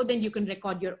audio, then you can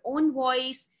record your own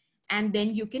voice, and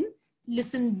then you can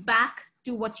listen back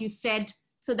to what you said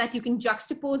so that you can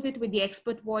juxtapose it with the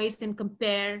expert voice and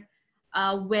compare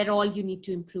where all you need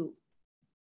to improve.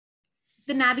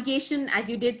 The navigation, as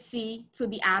you did see through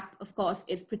the app, of course,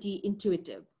 is pretty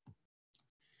intuitive.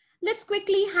 Let's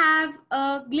quickly have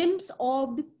a glimpse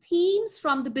of the themes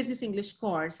from the Business English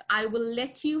course. I will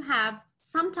let you have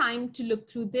some time to look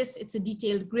through this. It's a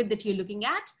detailed grid that you're looking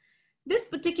at. This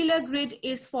particular grid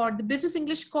is for the Business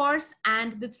English course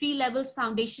and the 3 levels: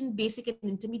 foundation, basic, and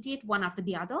intermediate, one after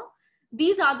the other.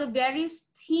 These are the various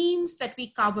themes that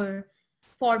we cover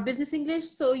for Business English.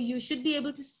 So you should be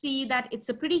able to see that it's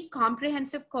a pretty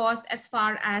comprehensive course as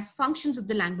far as functions of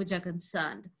the language are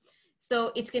concerned.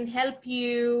 So it can help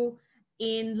you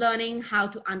in learning how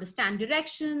to understand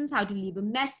directions, how to leave a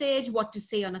message, what to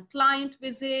say on a client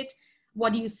visit,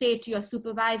 what do you say to your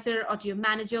supervisor or to your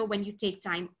manager when you take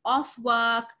time off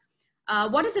work,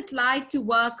 what is it like to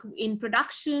work in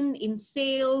production, in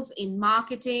sales, in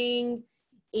marketing,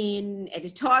 in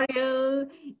editorial,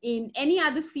 in any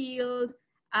other field.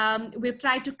 We've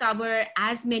tried to cover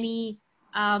as many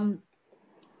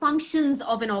functions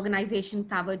of an organization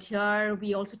covered here.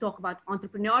 We also talk about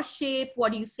entrepreneurship.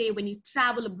 What do you say when you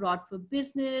travel abroad for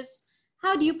business?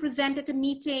 How do you present at a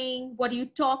meeting? What do you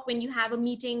talk when you have a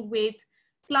meeting with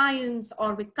clients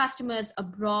or with customers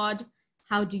abroad?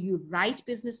 How do you write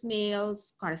business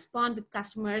mails, correspond with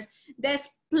customers? There's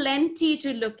plenty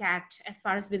to look at as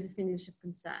far as Business English is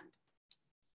concerned.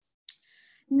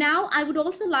 Now, I would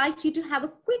also like you to have a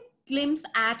quick glimpse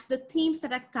at the themes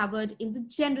that are covered in the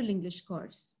General English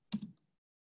course.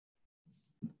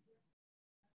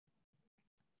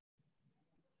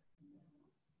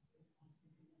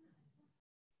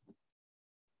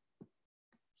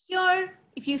 Here,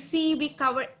 if you see, we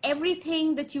cover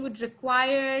everything that you would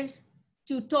require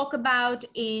to talk about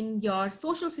in your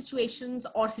social situations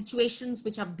or situations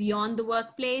which are beyond the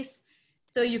workplace.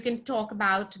 So you can talk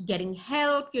about getting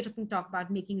help, you can talk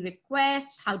about making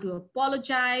requests, how to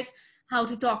apologize, how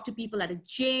to talk to people at a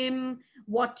gym,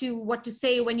 what to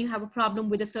say when you have a problem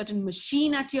with a certain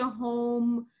machine at your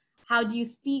home, how do you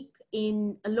speak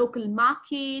in a local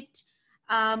market,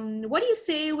 what do you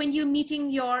say when you're meeting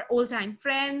your old-time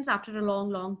friends after a long,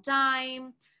 long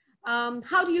time,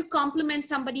 how do you compliment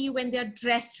somebody when they're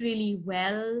dressed really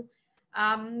well,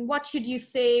 what should you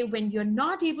say when you're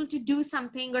not able to do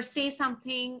something or say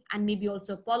something, and maybe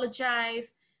also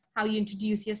apologize, how you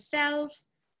introduce yourself,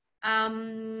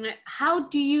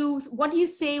 what do you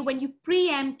say when you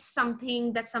preempt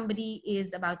something that somebody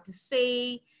is about to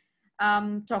say,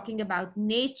 talking about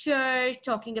nature,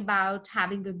 talking about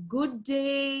having a good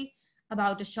day,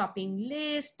 about a shopping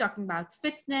list, talking about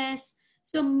fitness.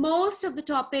 So most of the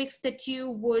topics that you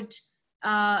would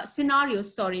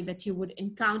scenarios, that you would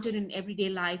encounter in everyday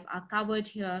life are covered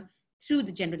here through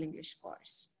the General English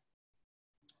course.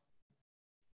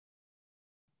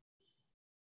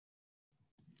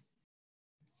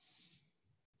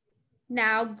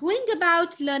 Now, going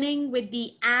about learning with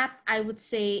the app, I would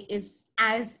say, is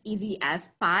as easy as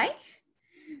pie.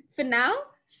 For now,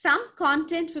 some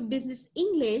content for Business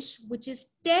English, which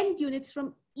is 10 units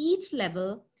from each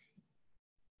level,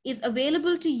 is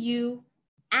available to you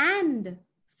and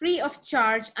free of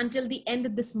charge until the end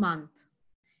of this month.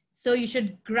 So you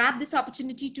should grab this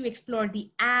opportunity to explore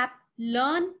the app,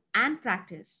 learn and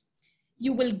practice.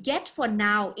 You will get, for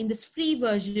now, in this free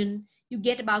version, you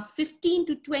get about 15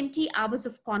 to 20 hours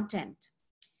of content.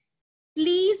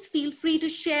 Please feel free to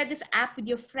share this app with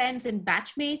your friends and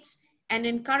batchmates and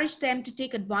encourage them to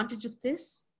take advantage of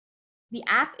this. The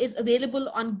app is available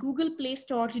on Google Play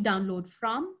Store to download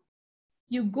from.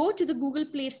 You go to the Google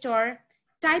Play Store,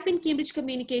 type in Cambridge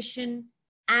Communication,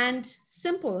 and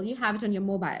simple, you have it on your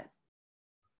mobile.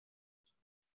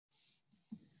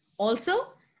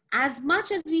 Also, as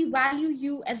much as we value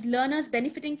you as learners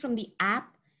benefiting from the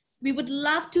app, we would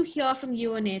love to hear from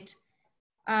you on it.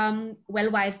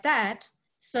 Well, why is that?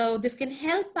 So this can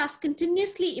help us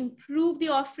continuously improve the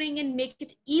offering and make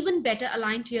it even better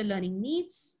aligned to your learning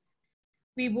needs.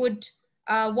 We would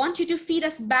want you to feed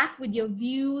us back with your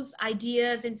views,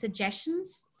 ideas, and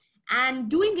suggestions. And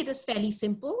doing it is fairly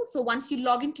simple. So once you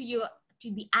log into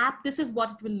the app, this is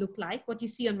what it will look like, what you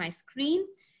see on my screen.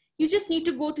 You just need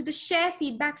to go to the share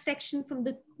feedback section from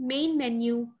the main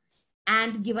menu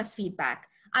and give us feedback.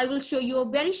 I will show you a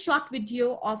very short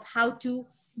video of how to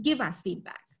give us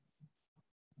feedback.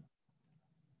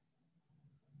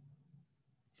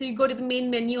 So you go to the main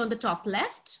menu on the top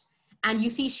left and you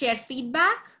see share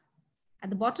feedback at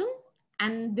the bottom.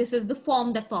 And this is the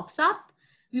form that pops up.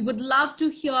 We would love to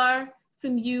hear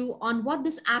from you on what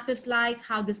this app is like,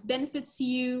 how this benefits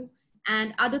you,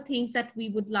 and other things that we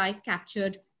would like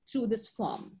captured through this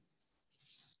form.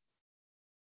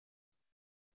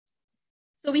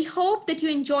 So we hope that you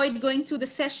enjoyed going through the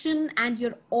session and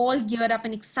you're all geared up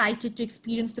and excited to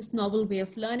experience this novel way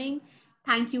of learning.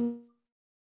 Thank you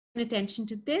for your attention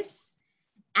to this.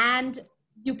 And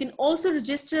you can also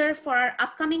register for our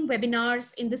upcoming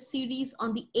webinars in the series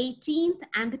on the 18th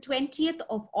and the 20th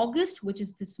of August, which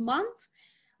is this month.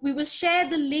 We will share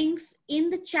the links in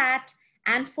the chat,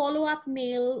 and follow-up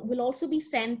mail will also be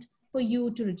sent for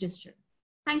you to register.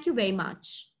 Thank you very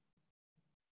much.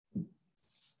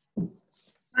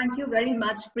 Thank you very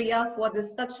much, Priya, for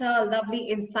this such a lovely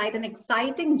insight and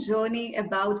exciting journey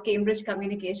about Cambridge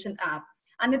Communication app.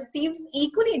 And it seems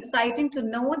equally exciting to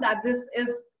know that this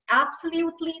is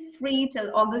absolutely free till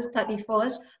August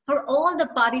 31st for all the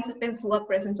participants who are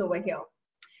present over here.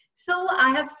 So I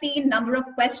have seen a number of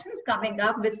questions coming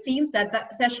up, which seems that the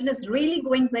session is really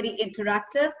going very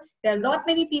interactive. There are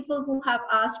many people who have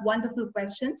asked wonderful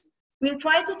questions. We'll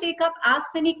try to take up as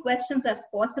many questions as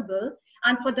possible.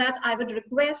 And for that, I would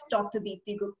request Dr.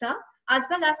 Deepti Gupta, as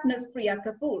well as Ms. Priya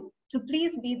Kapoor, to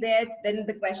please be there when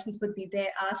the questions would be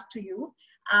there asked to you.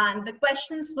 And the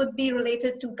questions would be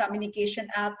related to communication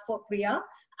app for Priya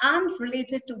and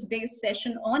related to today's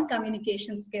session on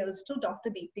communication skills to Dr.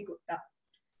 Deepti Gupta.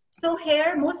 So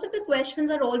here, most of the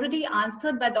questions are already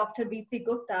answered by Dr. Deepti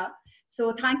Gupta.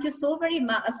 So thank you so very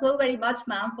much,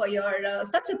 ma'am, for your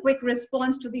such a quick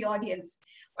response to the audience.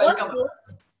 Welcome. Also,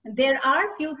 there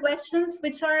are few questions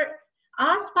which are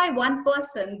asked by one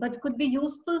person, but could be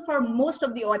useful for most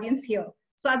of the audience here.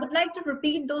 So I would like to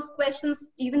repeat those questions,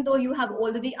 even though you have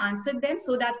already answered them,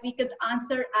 so that we could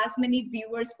answer as many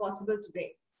viewers possible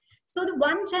today. So the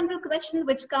one general question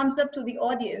which comes up to the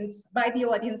audience, by the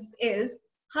audience, is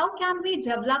how can we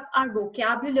develop our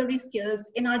vocabulary skills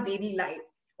in our daily life?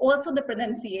 Also the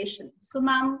pronunciation. So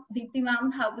ma'am, Deepti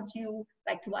ma'am, how would you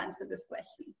like to answer this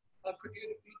question? Could you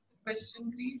repeat the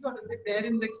question, please, or is it there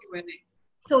in the Q&A?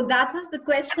 So that is the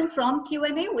question from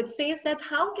Q&A, which says that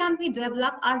how can we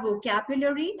develop our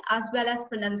vocabulary as well as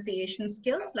pronunciation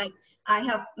skills? Like I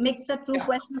have mixed up two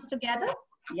questions together.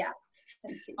 Yeah,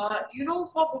 thank you. You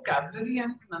know, for vocabulary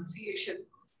and pronunciation,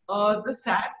 the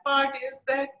sad part is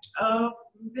that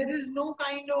there is no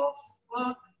kind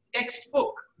of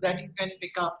textbook that you can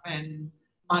pick up and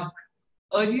mug.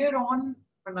 Earlier on,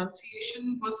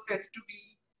 pronunciation was felt to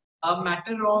be a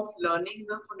matter of learning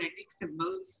the phonetic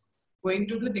symbols, going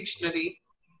to the dictionary,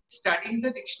 studying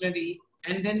the dictionary,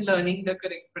 and then learning the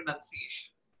correct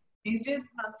pronunciation. These days,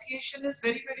 pronunciation is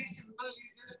very, very simple.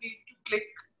 You just need to click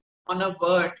on a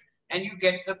word and you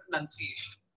get the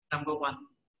pronunciation, number one.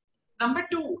 Number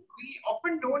two, we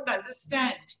often don't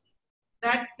understand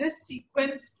that this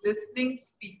sequence, listening,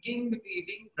 speaking,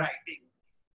 reading, writing,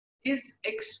 is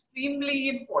extremely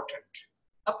important.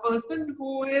 A person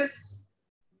who is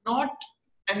not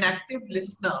an active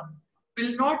listener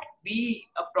will not be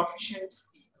a proficient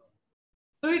speaker.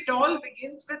 So it all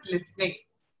begins with listening.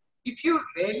 If you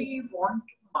really want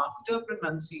to master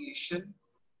pronunciation,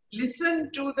 listen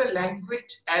to the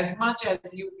language as much as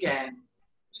you can.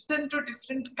 Listen to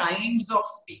different kinds of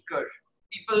speakers,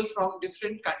 people from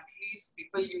different countries,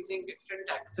 people using different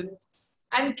accents,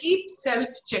 and keep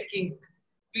self-checking.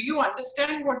 Do you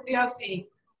understand what they are saying?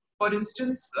 For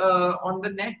instance, on the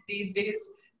net these days,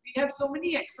 we have so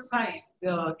many exercises.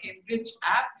 The Cambridge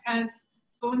app has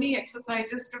so many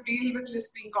exercises to deal with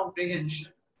listening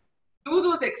comprehension. Do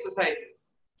those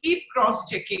exercises. Keep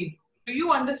cross-checking. Do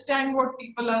you understand what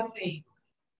people are saying?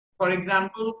 For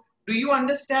example, do you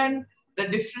understand the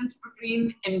difference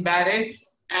between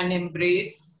embarrass and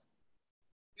embrace?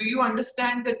 Do you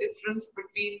understand the difference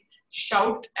between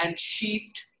shout and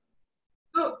sheet?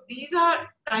 So these are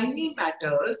tiny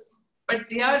matters, but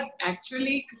they are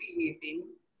actually creating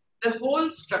the whole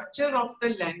structure of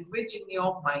the language in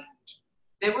your mind.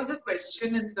 There was a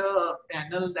question in the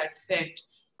panel that said,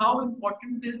 how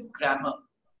important is grammar?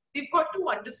 We've got to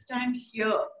understand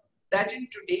here that in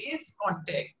today's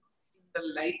context, in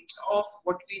the light of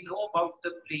what we know about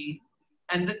the brain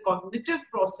and the cognitive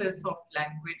process of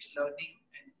language learning,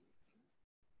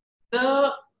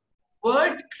 the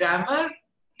word grammar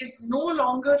is no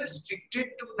longer restricted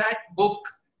to that book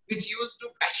which used to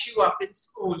patch you up in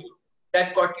school.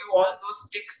 that got you all those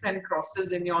ticks and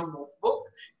crosses in your notebook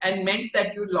and meant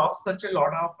that you lost such a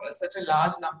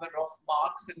large number of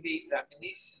marks in the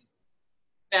examination.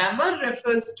 Grammar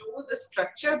refers to the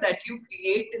structure that you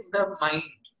create in the mind.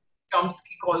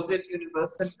 Chomsky calls it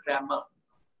universal grammar.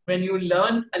 When you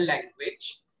learn a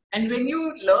language, and when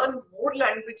you learn more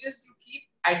languages, you keep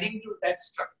adding to that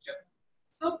structure.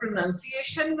 So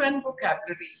pronunciation and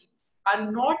vocabulary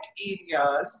are not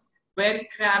areas where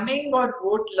cramming or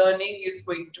rote learning is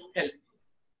going to help you.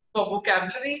 For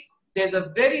vocabulary, there's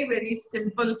a very, very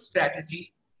simple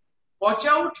strategy. Watch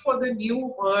out for the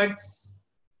new words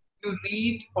you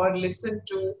read or listen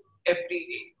to every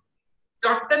day.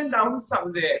 Jot them down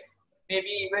somewhere, maybe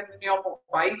even in your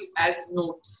mobile as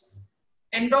notes.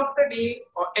 End of the day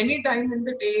or any time in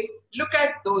the day, look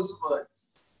at those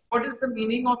words. What is the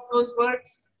meaning of those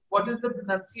words? What is the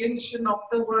pronunciation of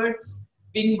the words?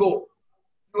 Bingo.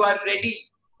 You are ready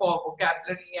for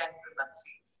vocabulary and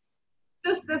pronunciation.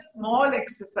 Just a small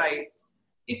exercise.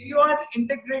 If you are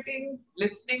integrating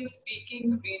listening,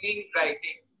 speaking, reading,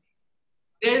 writing,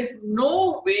 there's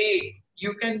no way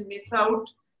you can miss out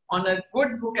on a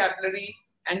good vocabulary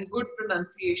and good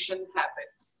pronunciation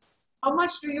habits. How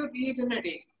much do you read in a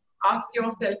day? Ask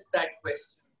yourself that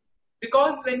question.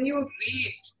 Because when you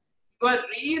read, you are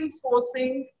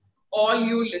reinforcing all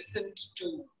you listened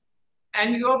to.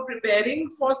 And you are preparing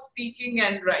for speaking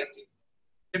and writing.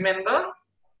 Remember,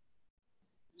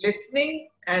 listening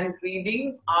and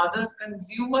reading are the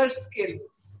consumer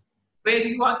skills, where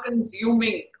you are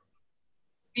consuming.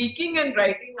 Speaking and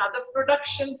writing are the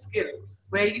production skills,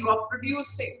 where you are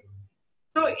producing.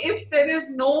 So if there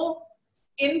is no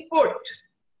input,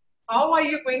 how are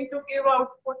you going to give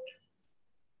output?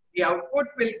 The output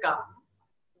will come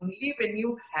only when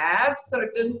you have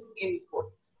certain input.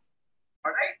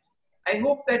 All right? I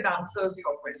hope that answers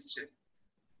your question.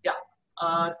 Yeah.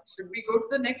 Should we go to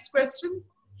the next question?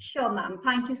 Sure, ma'am.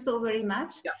 Thank you so very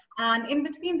much. Yeah. And in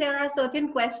between, there are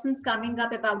certain questions coming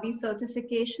up about these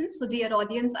certifications. So dear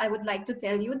audience, I would like to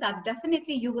tell you that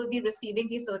definitely you will be receiving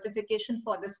the certification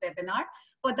for this webinar.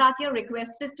 For that, you're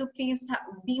requested to please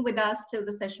be with us till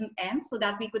the session ends so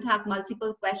that we could have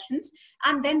multiple questions.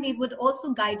 And then we would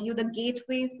also guide you the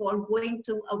gateway for going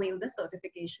to avail the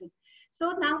certification.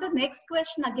 So now the next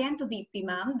question again to Deepti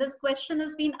ma'am. This question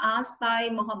has been asked by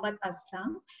Mohammed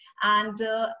Aslam and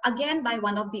again by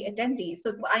one of the attendees.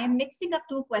 So I am mixing up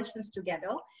two questions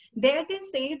together. There they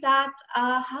say that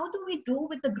how do we do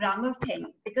with the grammar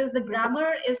thing? Because the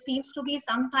grammar seems to be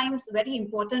sometimes very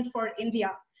important for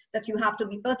India, that you have to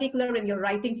be particular in your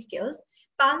writing skills.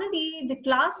 Finally, the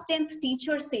class 10th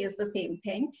teacher says the same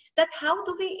thing, that how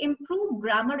do we improve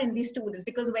grammar in these students?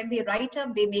 Because when they write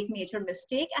up, they make major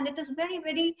mistake, and it is very,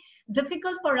 very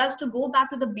difficult for us to go back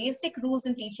to the basic rules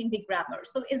in teaching the grammar.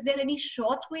 So is there any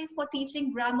short way for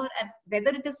teaching grammar, and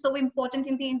whether it is so important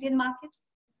in the Indian market?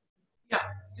 Yeah,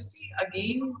 you see,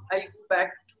 again, I go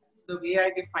back to the way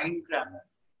I define grammar.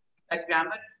 That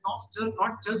grammar is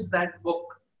not just that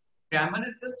book. Grammar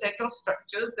is the set of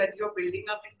structures that you're building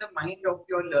up in the mind of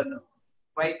your learner,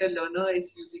 while the learner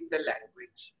is using the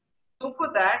language. So for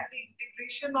that, the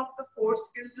integration of the four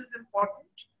skills is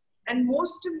important. And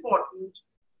most important,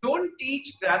 don't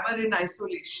teach grammar in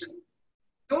isolation.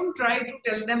 Don't try to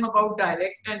tell them about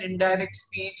direct and indirect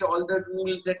speech, all the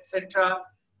rules, etc.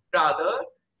 Rather,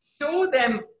 show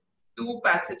them two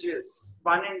passages,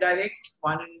 one indirect,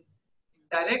 one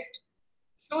indirect.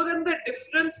 Show them the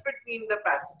difference between the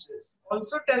passages.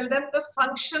 Also tell them the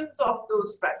functions of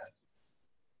those passages.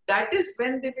 That is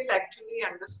when they will actually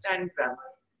understand grammar.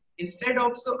 Instead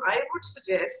of, so I would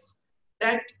suggest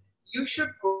that you should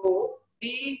go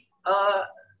the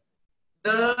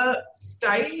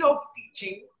style of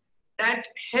teaching that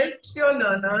helps your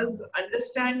learners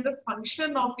understand the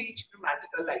function of each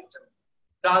grammatical item,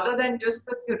 rather than just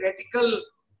the theoretical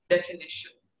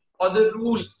definition or the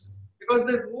rules, because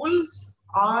the rules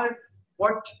are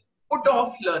what put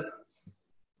off learners.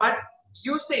 But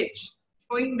usage,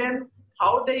 showing them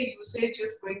how their usage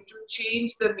is going to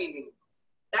change the meaning,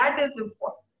 that is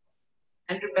important.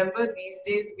 And remember, these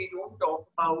days we don't talk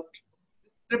about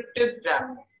descriptive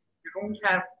grammar. You don't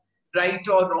have right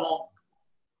or wrong.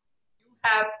 You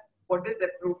have what is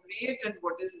appropriate and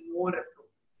what is more appropriate.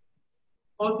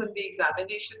 Of course, in the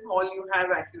examination hall, you have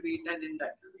accurate and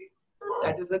inaccurate.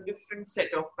 That is a different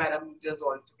set of parameters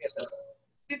altogether.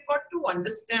 We've got to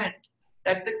understand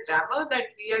that the grammar that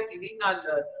we are giving our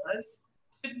learners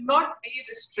should not be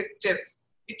restrictive.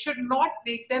 It should not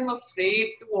make them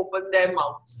afraid to open their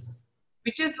mouths,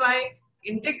 which is why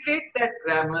integrate that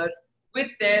grammar with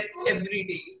their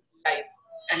everyday life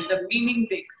and the meaning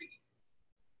they create.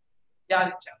 Yeah,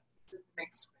 Richa, this is the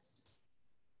next question.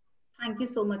 Thank you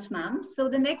so much, ma'am. So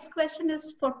the next question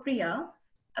is for Priya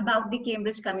about the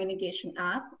Cambridge Communication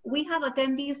app. We have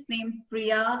attendees named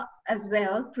Priya as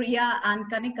well, Priya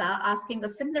and Kanika, asking a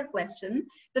similar question,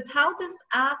 that how this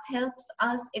app helps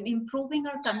us in improving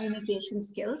our communication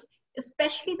skills,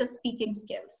 especially the speaking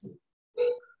skills.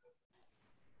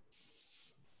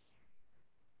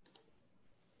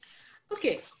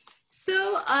 Okay,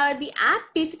 so the app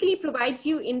basically provides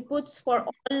you inputs for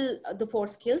all the four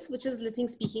skills, which is listening,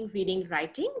 speaking, reading,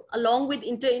 writing, along with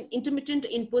intermittent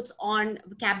inputs on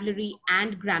vocabulary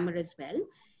and grammar as well.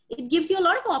 It gives you a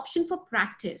lot of option for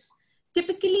practice.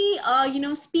 Typically,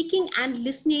 speaking and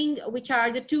listening, which are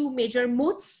the two major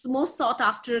most sought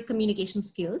after communication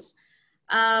skills.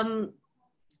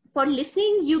 For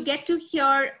listening, you get to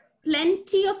hear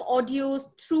plenty of audios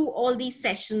through all these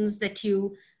sessions that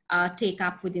you take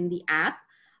up within the app.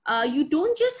 You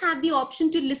don't just have the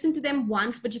option to listen to them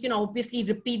once, but you can obviously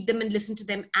repeat them and listen to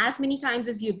them as many times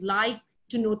as you'd like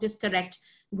to notice correct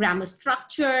grammar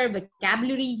structure,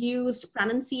 vocabulary used,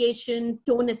 pronunciation,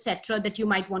 tone, etc., that you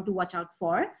might want to watch out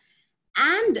for.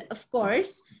 And of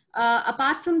course,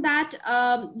 apart from that,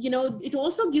 it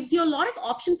also gives you a lot of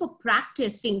option for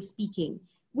practicing speaking,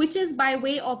 which is by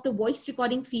way of the voice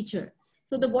recording feature.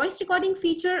 So the voice recording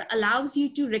feature allows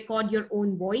you to record your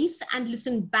own voice and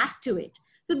listen back to it.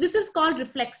 So this is called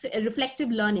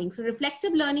reflective learning. So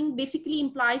reflective learning basically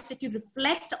implies that you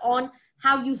reflect on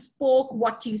how you spoke,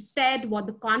 what you said, what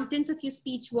the contents of your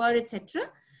speech were, etc.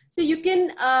 So you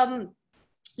can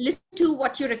listen to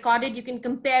what you recorded. You can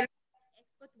compare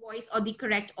expert voice or the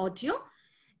correct audio.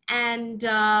 And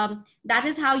that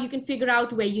is how you can figure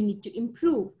out where you need to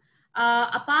improve.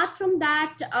 Apart from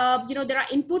that, there are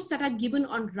inputs that are given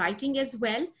on writing as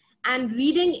well, and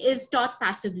reading is taught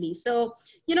passively. So,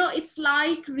 it's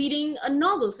like reading a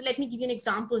novel. So let me give you an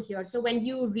example here. So when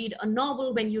you read a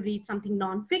novel, when you read something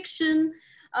nonfiction,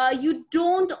 you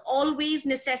don't always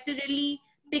necessarily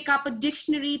pick up a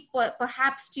dictionary,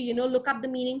 perhaps to, look up the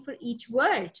meaning for each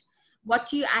word.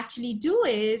 What you actually do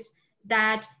is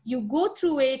that you go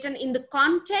through it, and in the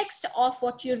context of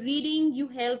what you're reading, you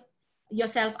help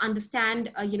yourself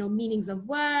understand meanings of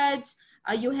words.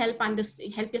 You help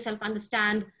yourself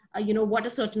understand what a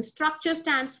certain structure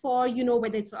stands for,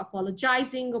 whether it's for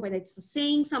apologizing or whether it's for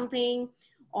saying something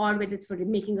or whether it's for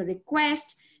making a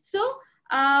request. So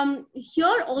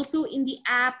here also in the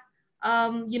app,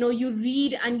 you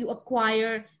read and you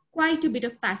acquire quite a bit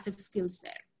of passive skills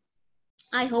there.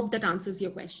 I hope that answers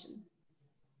your question.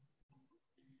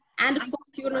 And of course,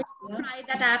 try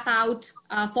that app out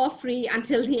for free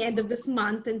until the end of this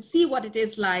month and see what it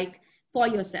is like for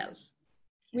yourself.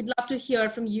 We'd love to hear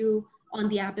from you on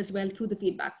the app as well through the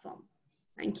feedback form.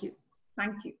 Thank you.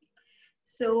 Thank you.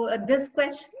 So this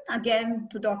question again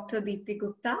to Dr. Deepti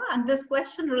Gupta, and this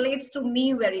question relates to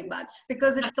me very much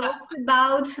because it talks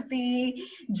about the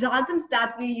jargons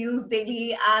that we use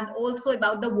daily and also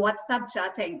about the WhatsApp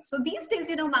chatting. So these days,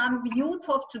 ma'am, the youth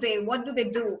of today, what do they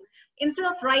do? Instead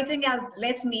of writing as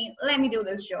let me do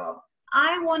this job.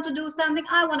 I want to do something,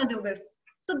 I want to do this.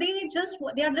 So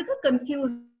they are a little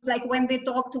confused, like when they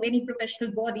talk to any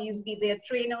professional bodies, be they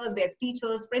trainers, be it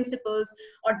teachers, principals,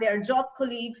 or their job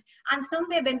colleagues. And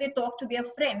somewhere when they talk to their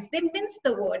friends, they mince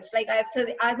the words. Like I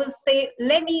said, I will say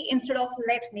let me instead of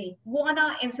let me,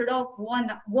 wanna instead of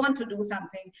want to do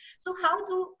something. So how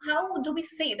do we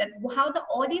say that, how the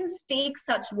audience takes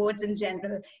such words in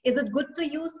general? Is it good to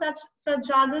use such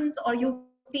jargons, or you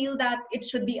feel that it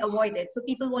should be avoided? So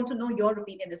people want to know your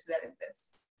opinion as well in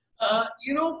this.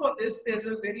 For this, there's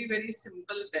a very, very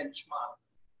simple benchmark.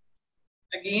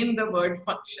 Again, the word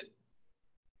function.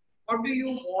 What do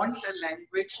you want the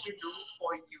language to do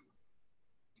for you?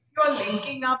 If you are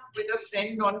linking up with a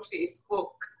friend on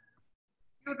Facebook,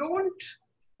 you don't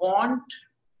want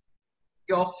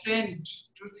your friend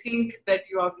to think that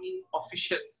you are being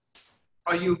officious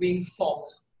or you being formal.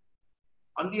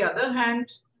 On the other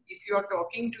hand, if you are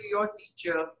talking to your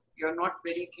teacher, you're not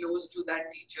very close to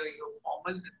that teacher, you're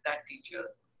formal with that teacher,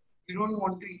 you don't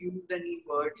want to use any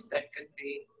words that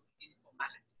convey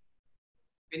informality.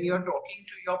 When you're talking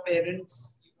to your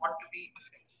parents, you want to be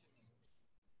affectionate,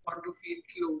 you want to feel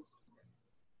close to them.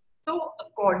 So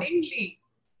accordingly,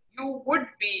 you would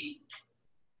be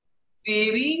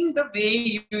varying the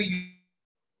way you use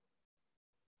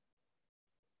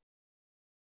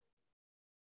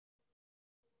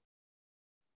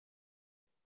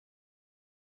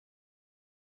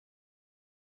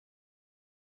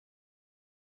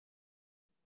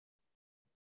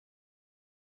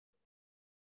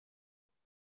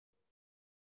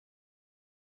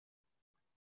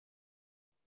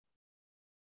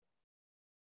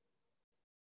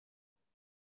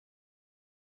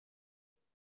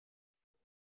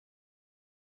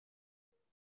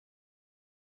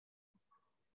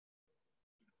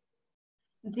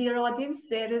Dear audience,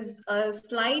 there is a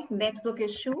slight network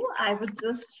issue. I would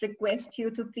just request you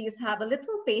to please have a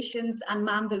little patience, and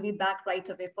ma'am will be back right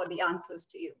away for the answers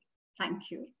to you.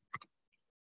 Thank you.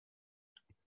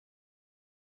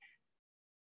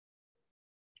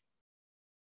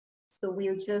 So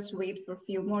we'll just wait for a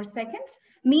few more seconds.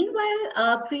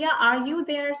 Meanwhile, Priya, are you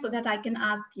there so that I can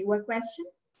ask you a question?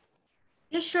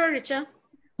 Yeah, sure, Richa.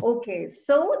 Okay,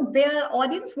 so their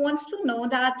audience wants to know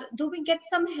that, do we get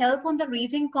some help on the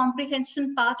reading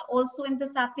comprehension part also in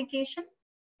this application?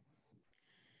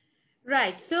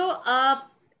 Right. So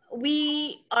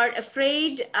we are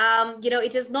afraid,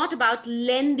 it is not about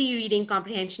lengthy reading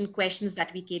comprehension questions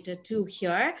that we cater to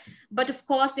here. But of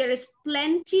course, there is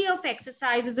plenty of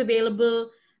exercises available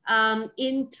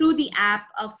through the app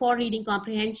for reading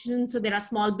comprehension. So there are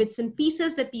small bits and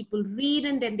pieces that people read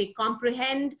and then they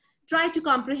try to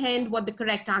comprehend what the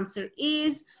correct answer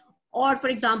is. Or for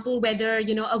example, whether,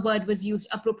 a word was used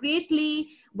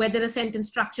appropriately, whether a sentence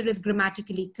structure is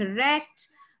grammatically correct.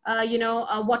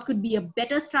 What could be a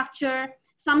better structure.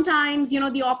 Sometimes,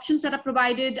 the options that are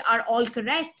provided are all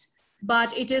correct,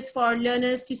 but it is for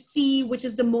learners to see which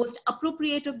is the most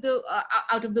appropriate of the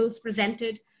out of those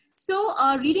presented. So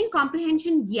reading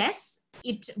comprehension, yes,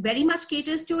 it very much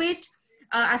caters to it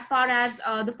as far as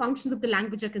the functions of the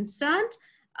language are concerned.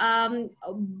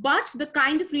 But the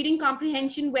kind of reading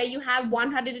comprehension where you have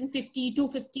 150,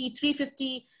 250,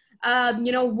 350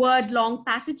 word long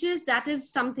passages, that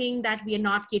is something that we are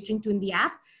not catering to in the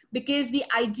app, because the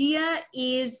idea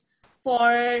is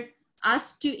for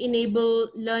us to enable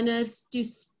learners to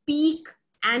speak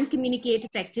and communicate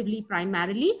effectively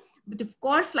primarily. But of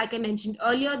course, like I mentioned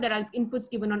earlier, there are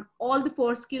inputs given on all the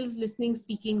 4 skills: listening,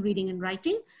 speaking, reading, and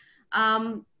writing.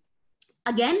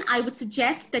 Again, I would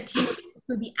suggest that you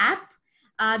to the app.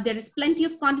 There is plenty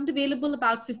of content available,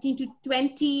 about 15 to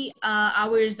 20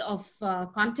 hours of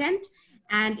content,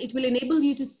 and it will enable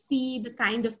you to see the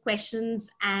kind of questions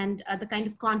and the kind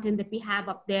of content that we have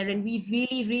up there. And we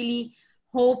really, really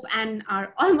hope and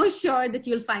are almost sure that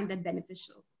you'll find that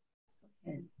beneficial.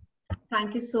 Okay.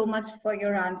 Thank you so much for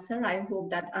your answer. I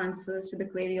hope that answers to the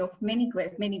query of many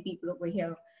people over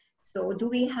here. So do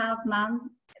we have,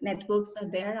 ma'am, networks are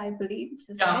there, I believe?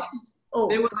 Yeah. Oh,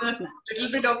 there was a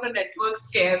little bit of a network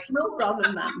scare. No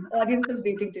problem, ma'am. Audience is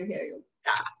waiting to hear you.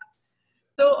 Yeah.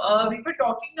 So we were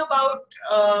talking about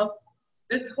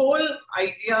this whole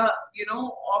idea,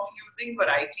 of using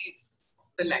varieties of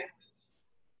the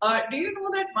language. Do you know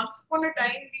that once upon a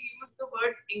time we used the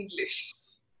word English,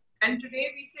 and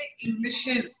today we say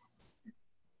Englishes?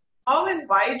 How and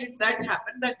why did that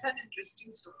happen? That's an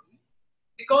interesting story.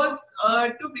 Because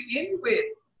to begin with,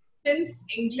 since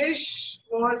English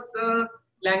was the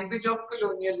language of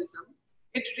colonialism,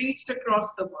 it reached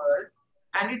across the world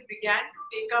and it began to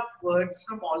take up words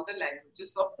from all the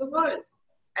languages of the world.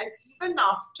 And even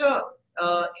after,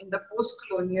 in the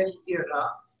post-colonial era,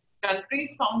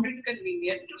 countries found it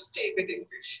convenient to stay with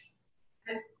English.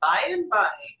 And by,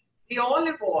 they all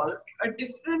evolved a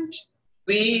different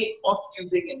way of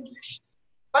using English.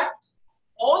 But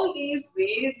all these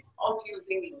ways of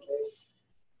using English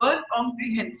were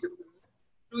comprehensible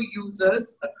to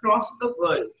users across the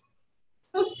world.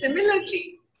 So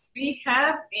similarly, we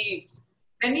have these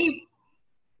many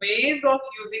ways of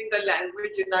using the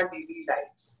language in our daily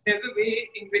lives. There's a way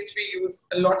in which we use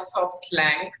lots of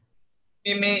slang.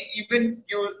 We may even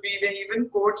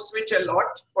code switch a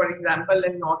lot. For example,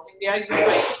 in North India, you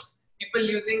find people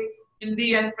using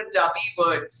Hindi and Punjabi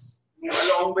words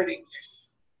along with English.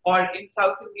 Or in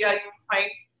South India, you find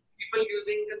people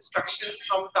using constructions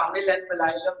from Tamil and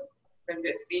Malayalam when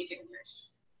they speak English.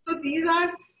 So these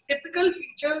are typical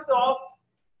features of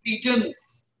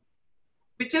regions,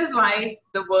 which is why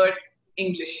the word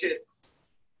English is.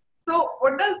 So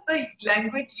what does the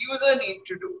language user need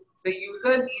to do? The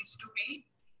user needs to be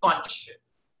conscious.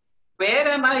 Where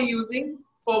am I using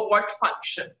for what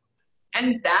function?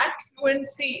 And that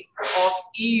fluency of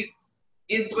ease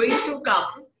is going to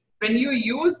come when you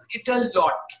use it a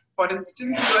lot. For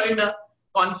instance, you are in a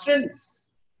conference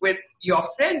with your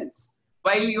friends.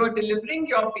 While you are delivering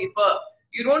your paper,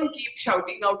 you don't keep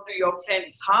shouting out to your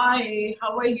friends, "Hi,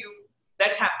 how are you?"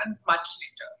 That happens much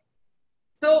later.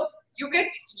 So you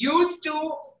get used to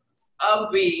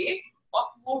a way of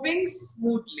moving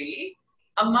smoothly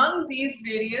among these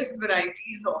various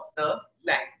varieties of the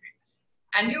language.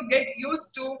 And you get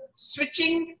used to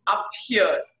switching up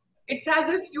here. It's as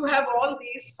if you have all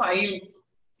these files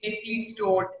safely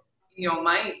stored in your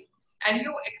mind and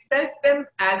you access them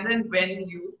as and when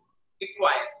you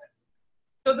require them.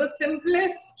 So the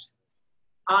simplest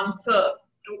answer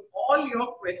to all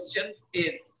your questions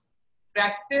is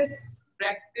practice,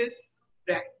 practice,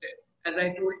 practice. As I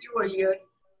told you earlier,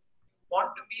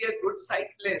 want to be a good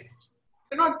cyclist,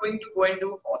 you're not going to go and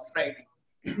do horse riding.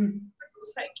 You're going to do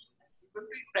cycling. You're going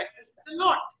to practice it a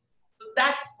lot. So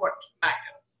that's what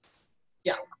matters.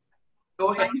 Yeah. Go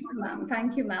ahead. Thank you, ma'am.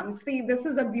 Thank you, ma'am. See, this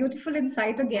is a beautiful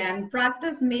insight again.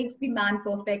 Practice makes the man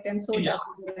perfect, and so does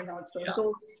the woman also. Yeah.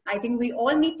 So I think we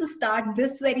all need to start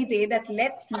this very day that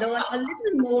let's learn a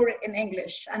little more in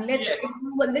English and let's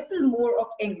improve a little more of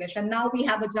English. And now we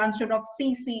have a juncture of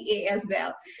CCA as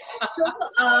well.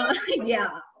 So, yeah.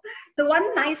 So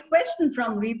one nice question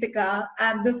from Ritika,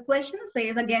 and this question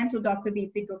says again to Dr.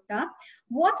 Deepti Gupta,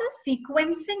 what does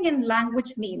sequencing in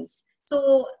language means?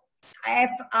 So if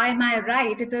am I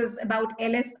right, it is about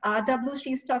LSRW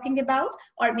she's talking about,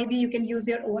 or maybe you can use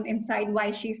your own insight why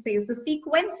she says the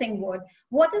sequencing word.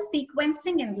 What is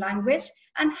sequencing in language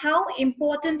and how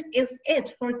important is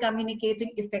it for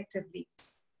communicating effectively?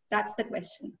 That's the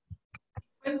question.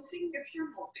 Sequencing, if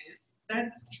you notice,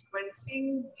 that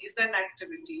sequencing is an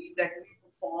activity that we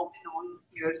perform in all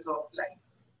spheres of life.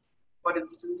 For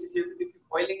instance, if you're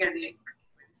boiling an egg,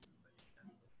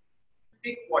 you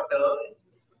take water,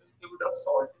 you put a little bit of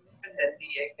salt, and then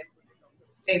the egg and put it on the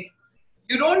flame.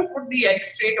 You don't put the egg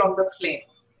straight on the flame.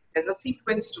 There's a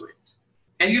sequence to it.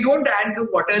 And you don't add the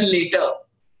water later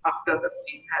after the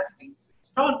flame has been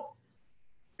switched on.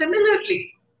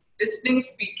 Similarly, listening,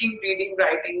 speaking, reading,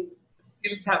 writing,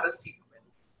 skills have a sequence.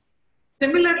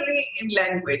 Similarly, in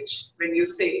language, when you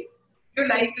say, you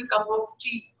like a cup of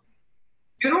tea,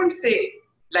 you don't say,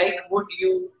 like would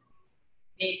you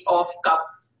be of cup,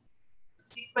 a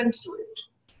sequence to it.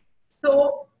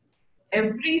 So,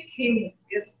 everything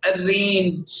is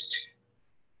arranged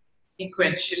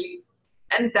sequentially,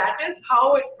 and that is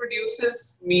how it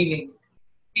produces meaning.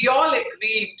 We all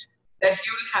agreed that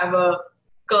you'll have a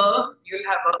k, you'll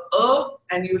have a,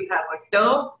 and you'll have a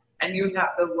t, and you'll have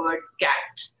the word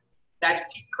cat. That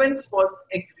sequence was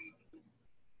agreed.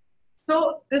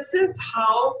 So this is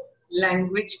how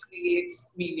language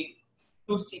creates meaning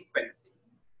through sequencing.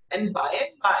 And by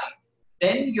and by,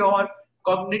 then your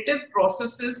cognitive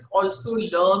processes also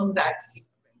learn that sequence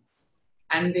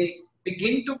and they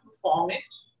begin to perform it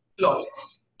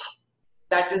flawlessly.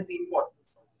 That is the importance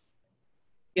of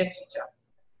it. Yes, Richa.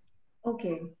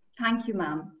 Okay, thank you,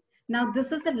 ma'am. Now,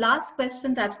 this is the last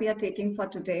question that we are taking for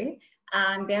today.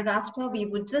 And thereafter, we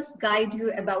would just guide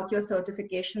you about your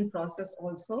certification process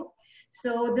also.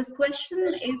 So this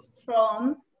question is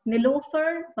from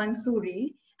Nilofer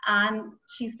Mansoori, and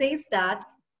she says that,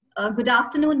 good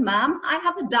afternoon, ma'am. I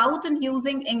have a doubt in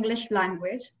using English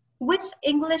language. Which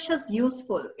English is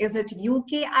useful? Is it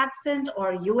UK accent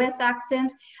or US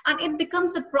accent? And it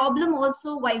becomes a problem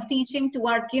also while teaching to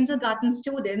our kindergarten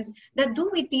students that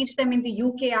do we teach them in the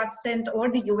UK accent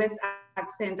or the US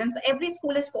accent? And so every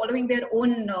school is following their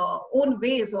own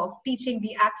ways of teaching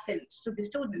the accent to the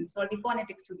students or the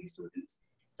phonetics to the students.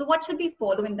 So what should we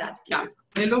follow in that case?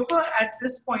 Yeah. Nilofer, at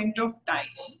this point of time,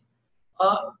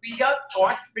 we are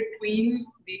taught between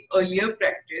the earlier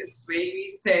practice where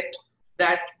we said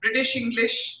that British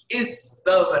English is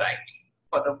the variety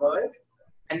for the world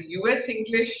and US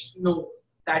English, no,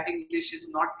 that English is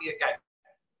not the academic.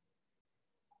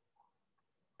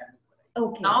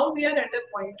 Okay. Now we are at a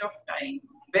point of time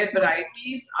where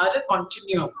varieties are a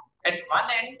continuum. At one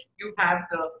end, you have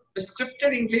the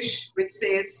prescriptive English, which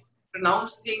says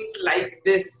pronounce things like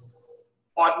this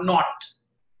or not.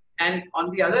 And on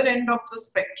the other end of the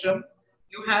spectrum,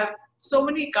 you have so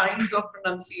many kinds of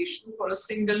pronunciation for a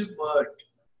single word,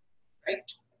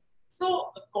 right?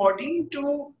 So according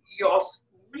to your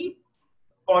school,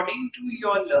 according to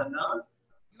your learner,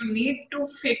 you need to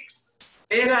fix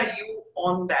where are you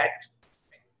on that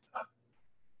spectrum.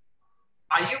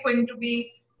 Are you going to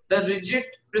be the rigid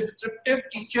prescriptive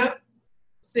teacher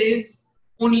who says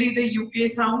only the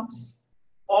UK sounds,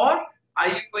 or are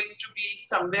you going to be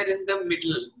somewhere in the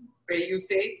middle where you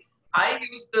say I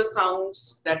use the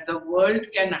sounds that the world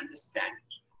can understand?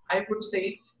 I would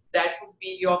say that would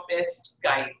be your best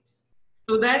guide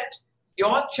so that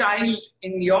your child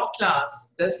in your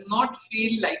class does not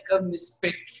feel like a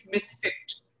misfit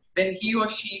when he or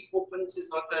she opens his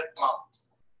or her mouth.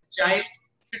 The child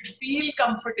should feel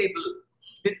comfortable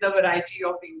with the variety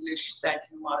of English that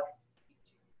you are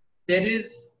teaching. There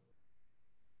is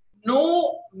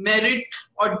no merit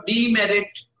or demerit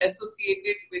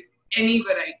associated with any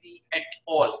variety at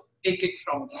all. Take it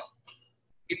from me.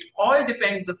 It all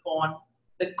depends upon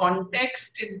the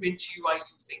context in which you are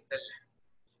using the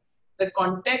language. The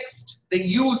context, the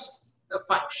use, the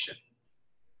function.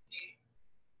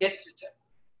 Yes, Richard.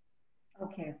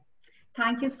 Okay.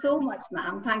 Thank you so much,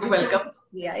 ma'am. Thank you You're so welcome. much.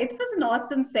 Yeah, it was an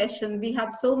awesome session. We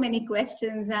had so many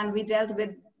questions and we dealt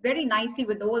with very nicely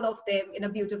with all of them in a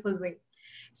beautiful way.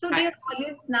 So, dear Thanks.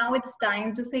 audience, now it's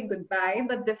time to say goodbye.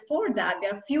 But before that,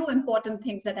 there are a few important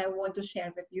things that I want to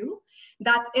share with you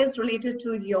that is related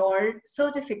to your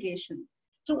certification.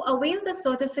 To avail the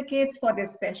certificates for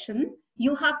this session,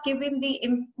 you have given the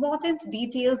important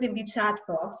details in the chat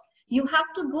box. You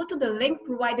have to go to the link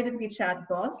provided in the chat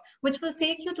box, which will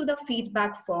take you to the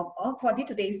feedback form for the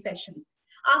today's session.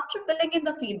 After filling in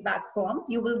the feedback form,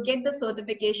 you will get the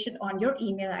certification on your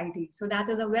email ID. So that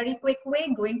is a very quick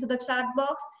way, going to the chat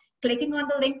box, clicking on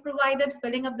the link provided,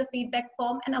 filling up the feedback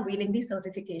form and availing the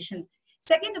certification.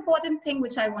 Second important thing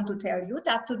which I want to tell you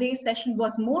that today's session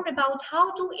was more about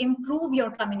how to improve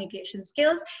your communication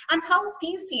skills and how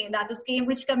CCA, that is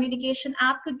Cambridge Communication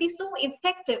App, could be so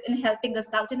effective in helping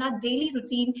us out in our daily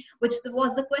routine, which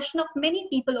was the question of many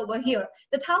people over here,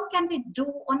 that how can we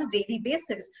do on a daily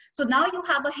basis. So now you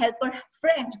have a helper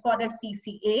friend called as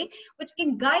CCA, which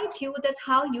can guide you that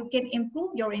how you can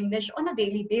improve your English on a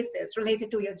daily basis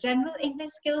related to your general English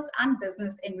skills and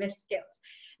business English skills.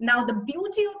 Now, the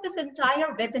beauty of this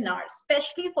entire webinar,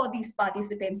 especially for these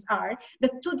participants, are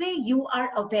that today you are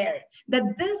aware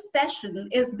that this session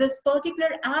is this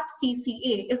particular app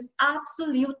CCA is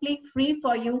absolutely free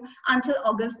for you until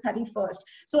August 31st.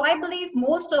 So I believe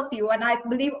most of you, and I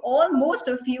believe most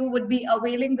of you would be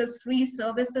availing this free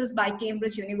services by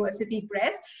Cambridge University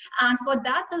Press. And for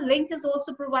that, the link is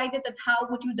also provided that how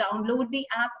would you download the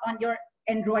app on your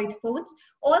Android phones.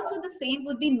 Also, the same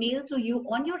would be mailed to you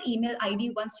on your email ID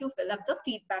once you fill up the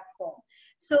feedback form.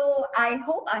 So I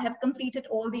hope I have completed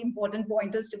all the important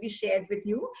pointers to be shared with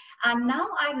you. And now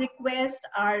I request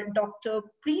our Dr.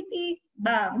 Preeti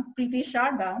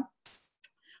Sharda,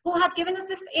 who had given us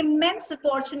this immense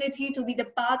opportunity to be the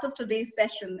part of today's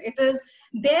session. It is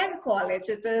their college,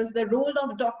 it is the role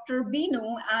of Dr.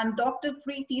 Binu and Dr.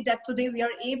 Preeti that today we are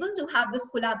able to have this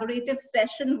collaborative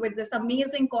session with this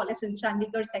amazing college in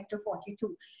Chandigarh, Sector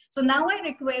 42. So now I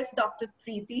request Dr.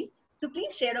 Preeti to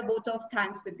please share a vote of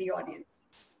thanks with the audience.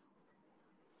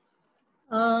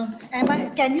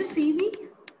 Can you see me?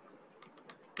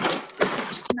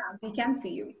 Ma'am, we can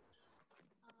see you.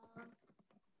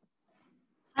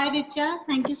 Hi, Richa.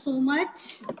 Thank you so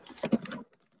much.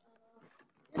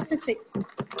 Just a sec.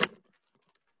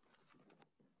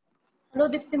 Hello,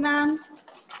 Dept ma'am.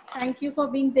 Thank you for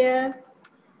being there.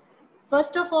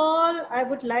 First of all, I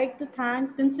would like to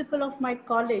thank principal of my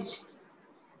college,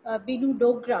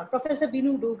 Professor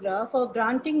Binu Dogra, for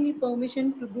granting me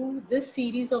permission to do this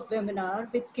series of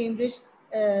webinar with Cambridge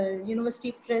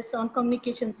University Press on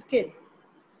communication skill.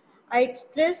 I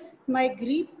express my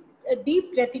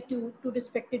deep gratitude to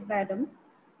respected madam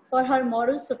for her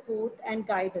moral support and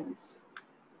guidance.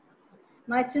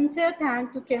 My sincere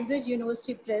thanks to Cambridge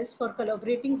University Press for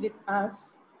collaborating with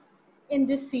us in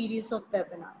this series of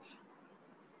webinars.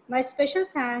 My special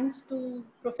thanks to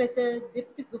Professor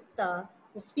Dept Gupta,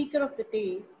 the speaker of the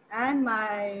day, and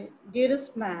my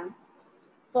dearest ma'am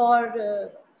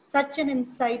for such an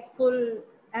insightful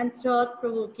and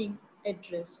thought-provoking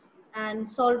address and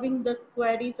solving the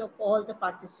queries of all the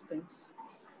participants.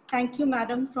 Thank you,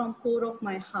 madam, from core of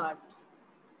my heart.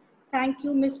 Thank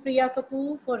you, Ms. Priya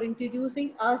Kapoor, for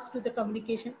introducing us to the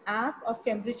communication app of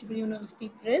Cambridge University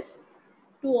Press,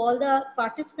 to all the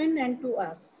participants and to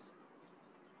us.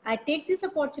 I take this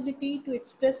opportunity to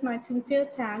express my sincere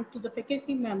thanks to the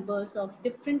faculty members of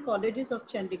different colleges of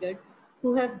Chandigarh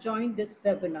who have joined this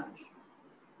webinar.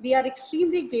 We are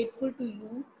extremely grateful to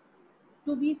you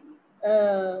to be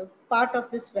part of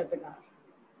this webinar.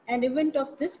 An event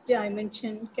of this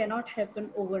dimension cannot happen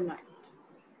overnight.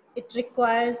 It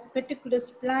requires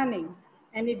meticulous planning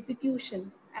and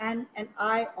execution and an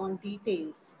eye on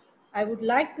details. I would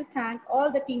like to thank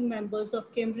all the team members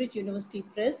of Cambridge University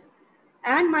Press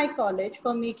and my college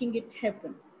for making it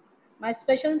happen. My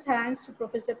special thanks to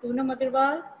Professor Poonam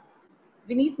Agarwal,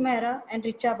 Vineet Mehra and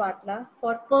Richa Batla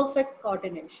for perfect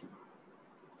coordination.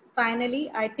 Finally,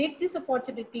 I take this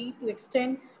opportunity to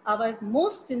extend our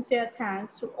most sincere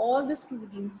thanks to all the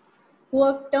students who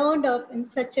have turned up in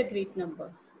such a great number.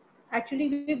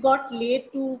 Actually, we got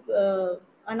late to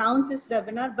announce this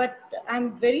webinar, but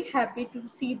I'm very happy to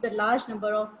see the large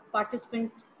number of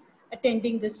participants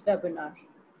attending this webinar.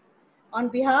 On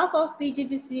behalf of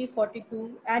PGDC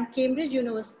 42 and Cambridge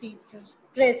University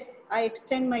Press, I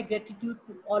extend my gratitude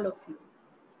to all of you.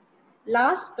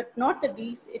 Last but not the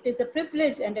least, it is a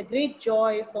privilege and a great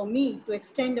joy for me to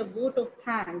extend a vote of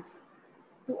thanks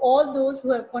to all those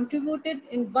who have contributed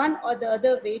in one or the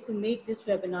other way to make this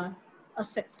webinar a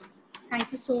success.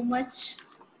 Thank you so much.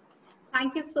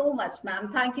 Thank you so much,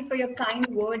 ma'am. Thank you for your kind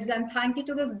words, and thank you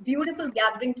to this beautiful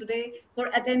gathering today for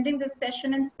attending this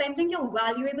session and spending your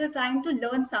valuable time to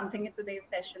learn something in today's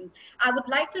session. I would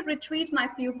like to retreat my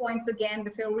few points again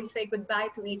before we say goodbye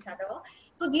to each other.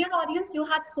 So, dear audience, you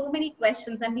had so many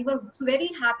questions, and we were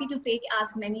very happy to take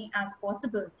as many as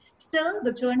possible. Still,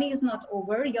 the journey is not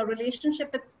over. Your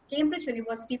relationship with Cambridge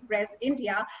University Press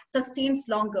India sustains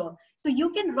longer. So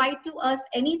you can write to us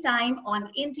anytime on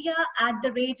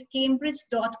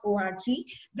india@cambridge.org.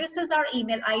 This is our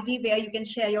email ID where you can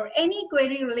share your any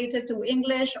query related to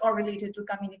English or related to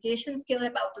communication skill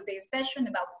about today's session,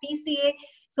 about CCA.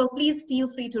 So please feel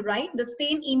free to write. The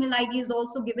same email ID is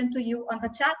also given to you on the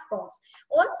chat box.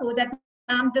 Also, that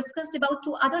ma'am discussed about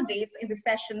 2 other dates in the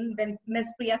session when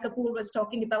Ms. Priya Kapoor was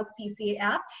talking about CCA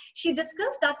app. She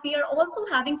discussed that we are also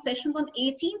having sessions on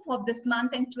 18th of this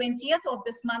month and 20th of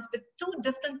this month with 2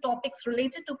 different topics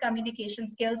related to communication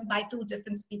skills by 2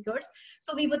 different speakers.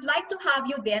 So we would like to have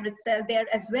you there itself there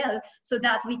as well, so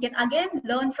that we can again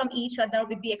learn from each other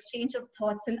with the exchange of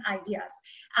thoughts and ideas.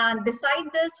 And beside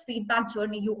this feedback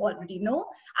journey, you already know,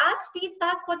 as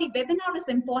feedback for the webinar is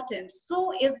important,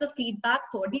 so is the feedback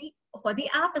for the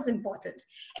app is important.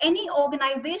 Any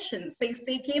organization,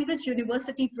 say Cambridge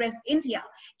University Press India,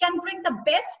 can bring the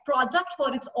best product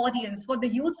for its audience, for the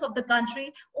youths of the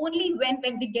country, only when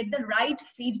we get the right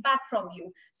feedback from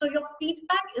you. So your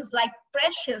feedback is like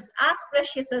precious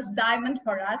as diamond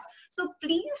for us. So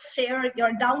please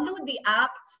download the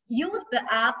app, use the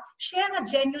app, share a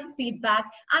genuine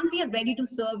feedback, and we are ready to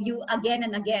serve you again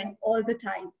and again all the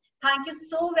time. Thank you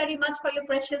so very much for your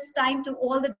precious time to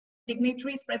all the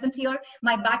dignitaries present here,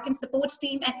 my back-end support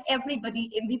team, and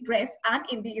everybody in the press and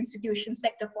in the institution,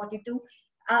 Sector 42,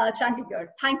 Chandigarh.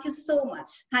 Thank you so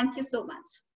much. Thank you so much.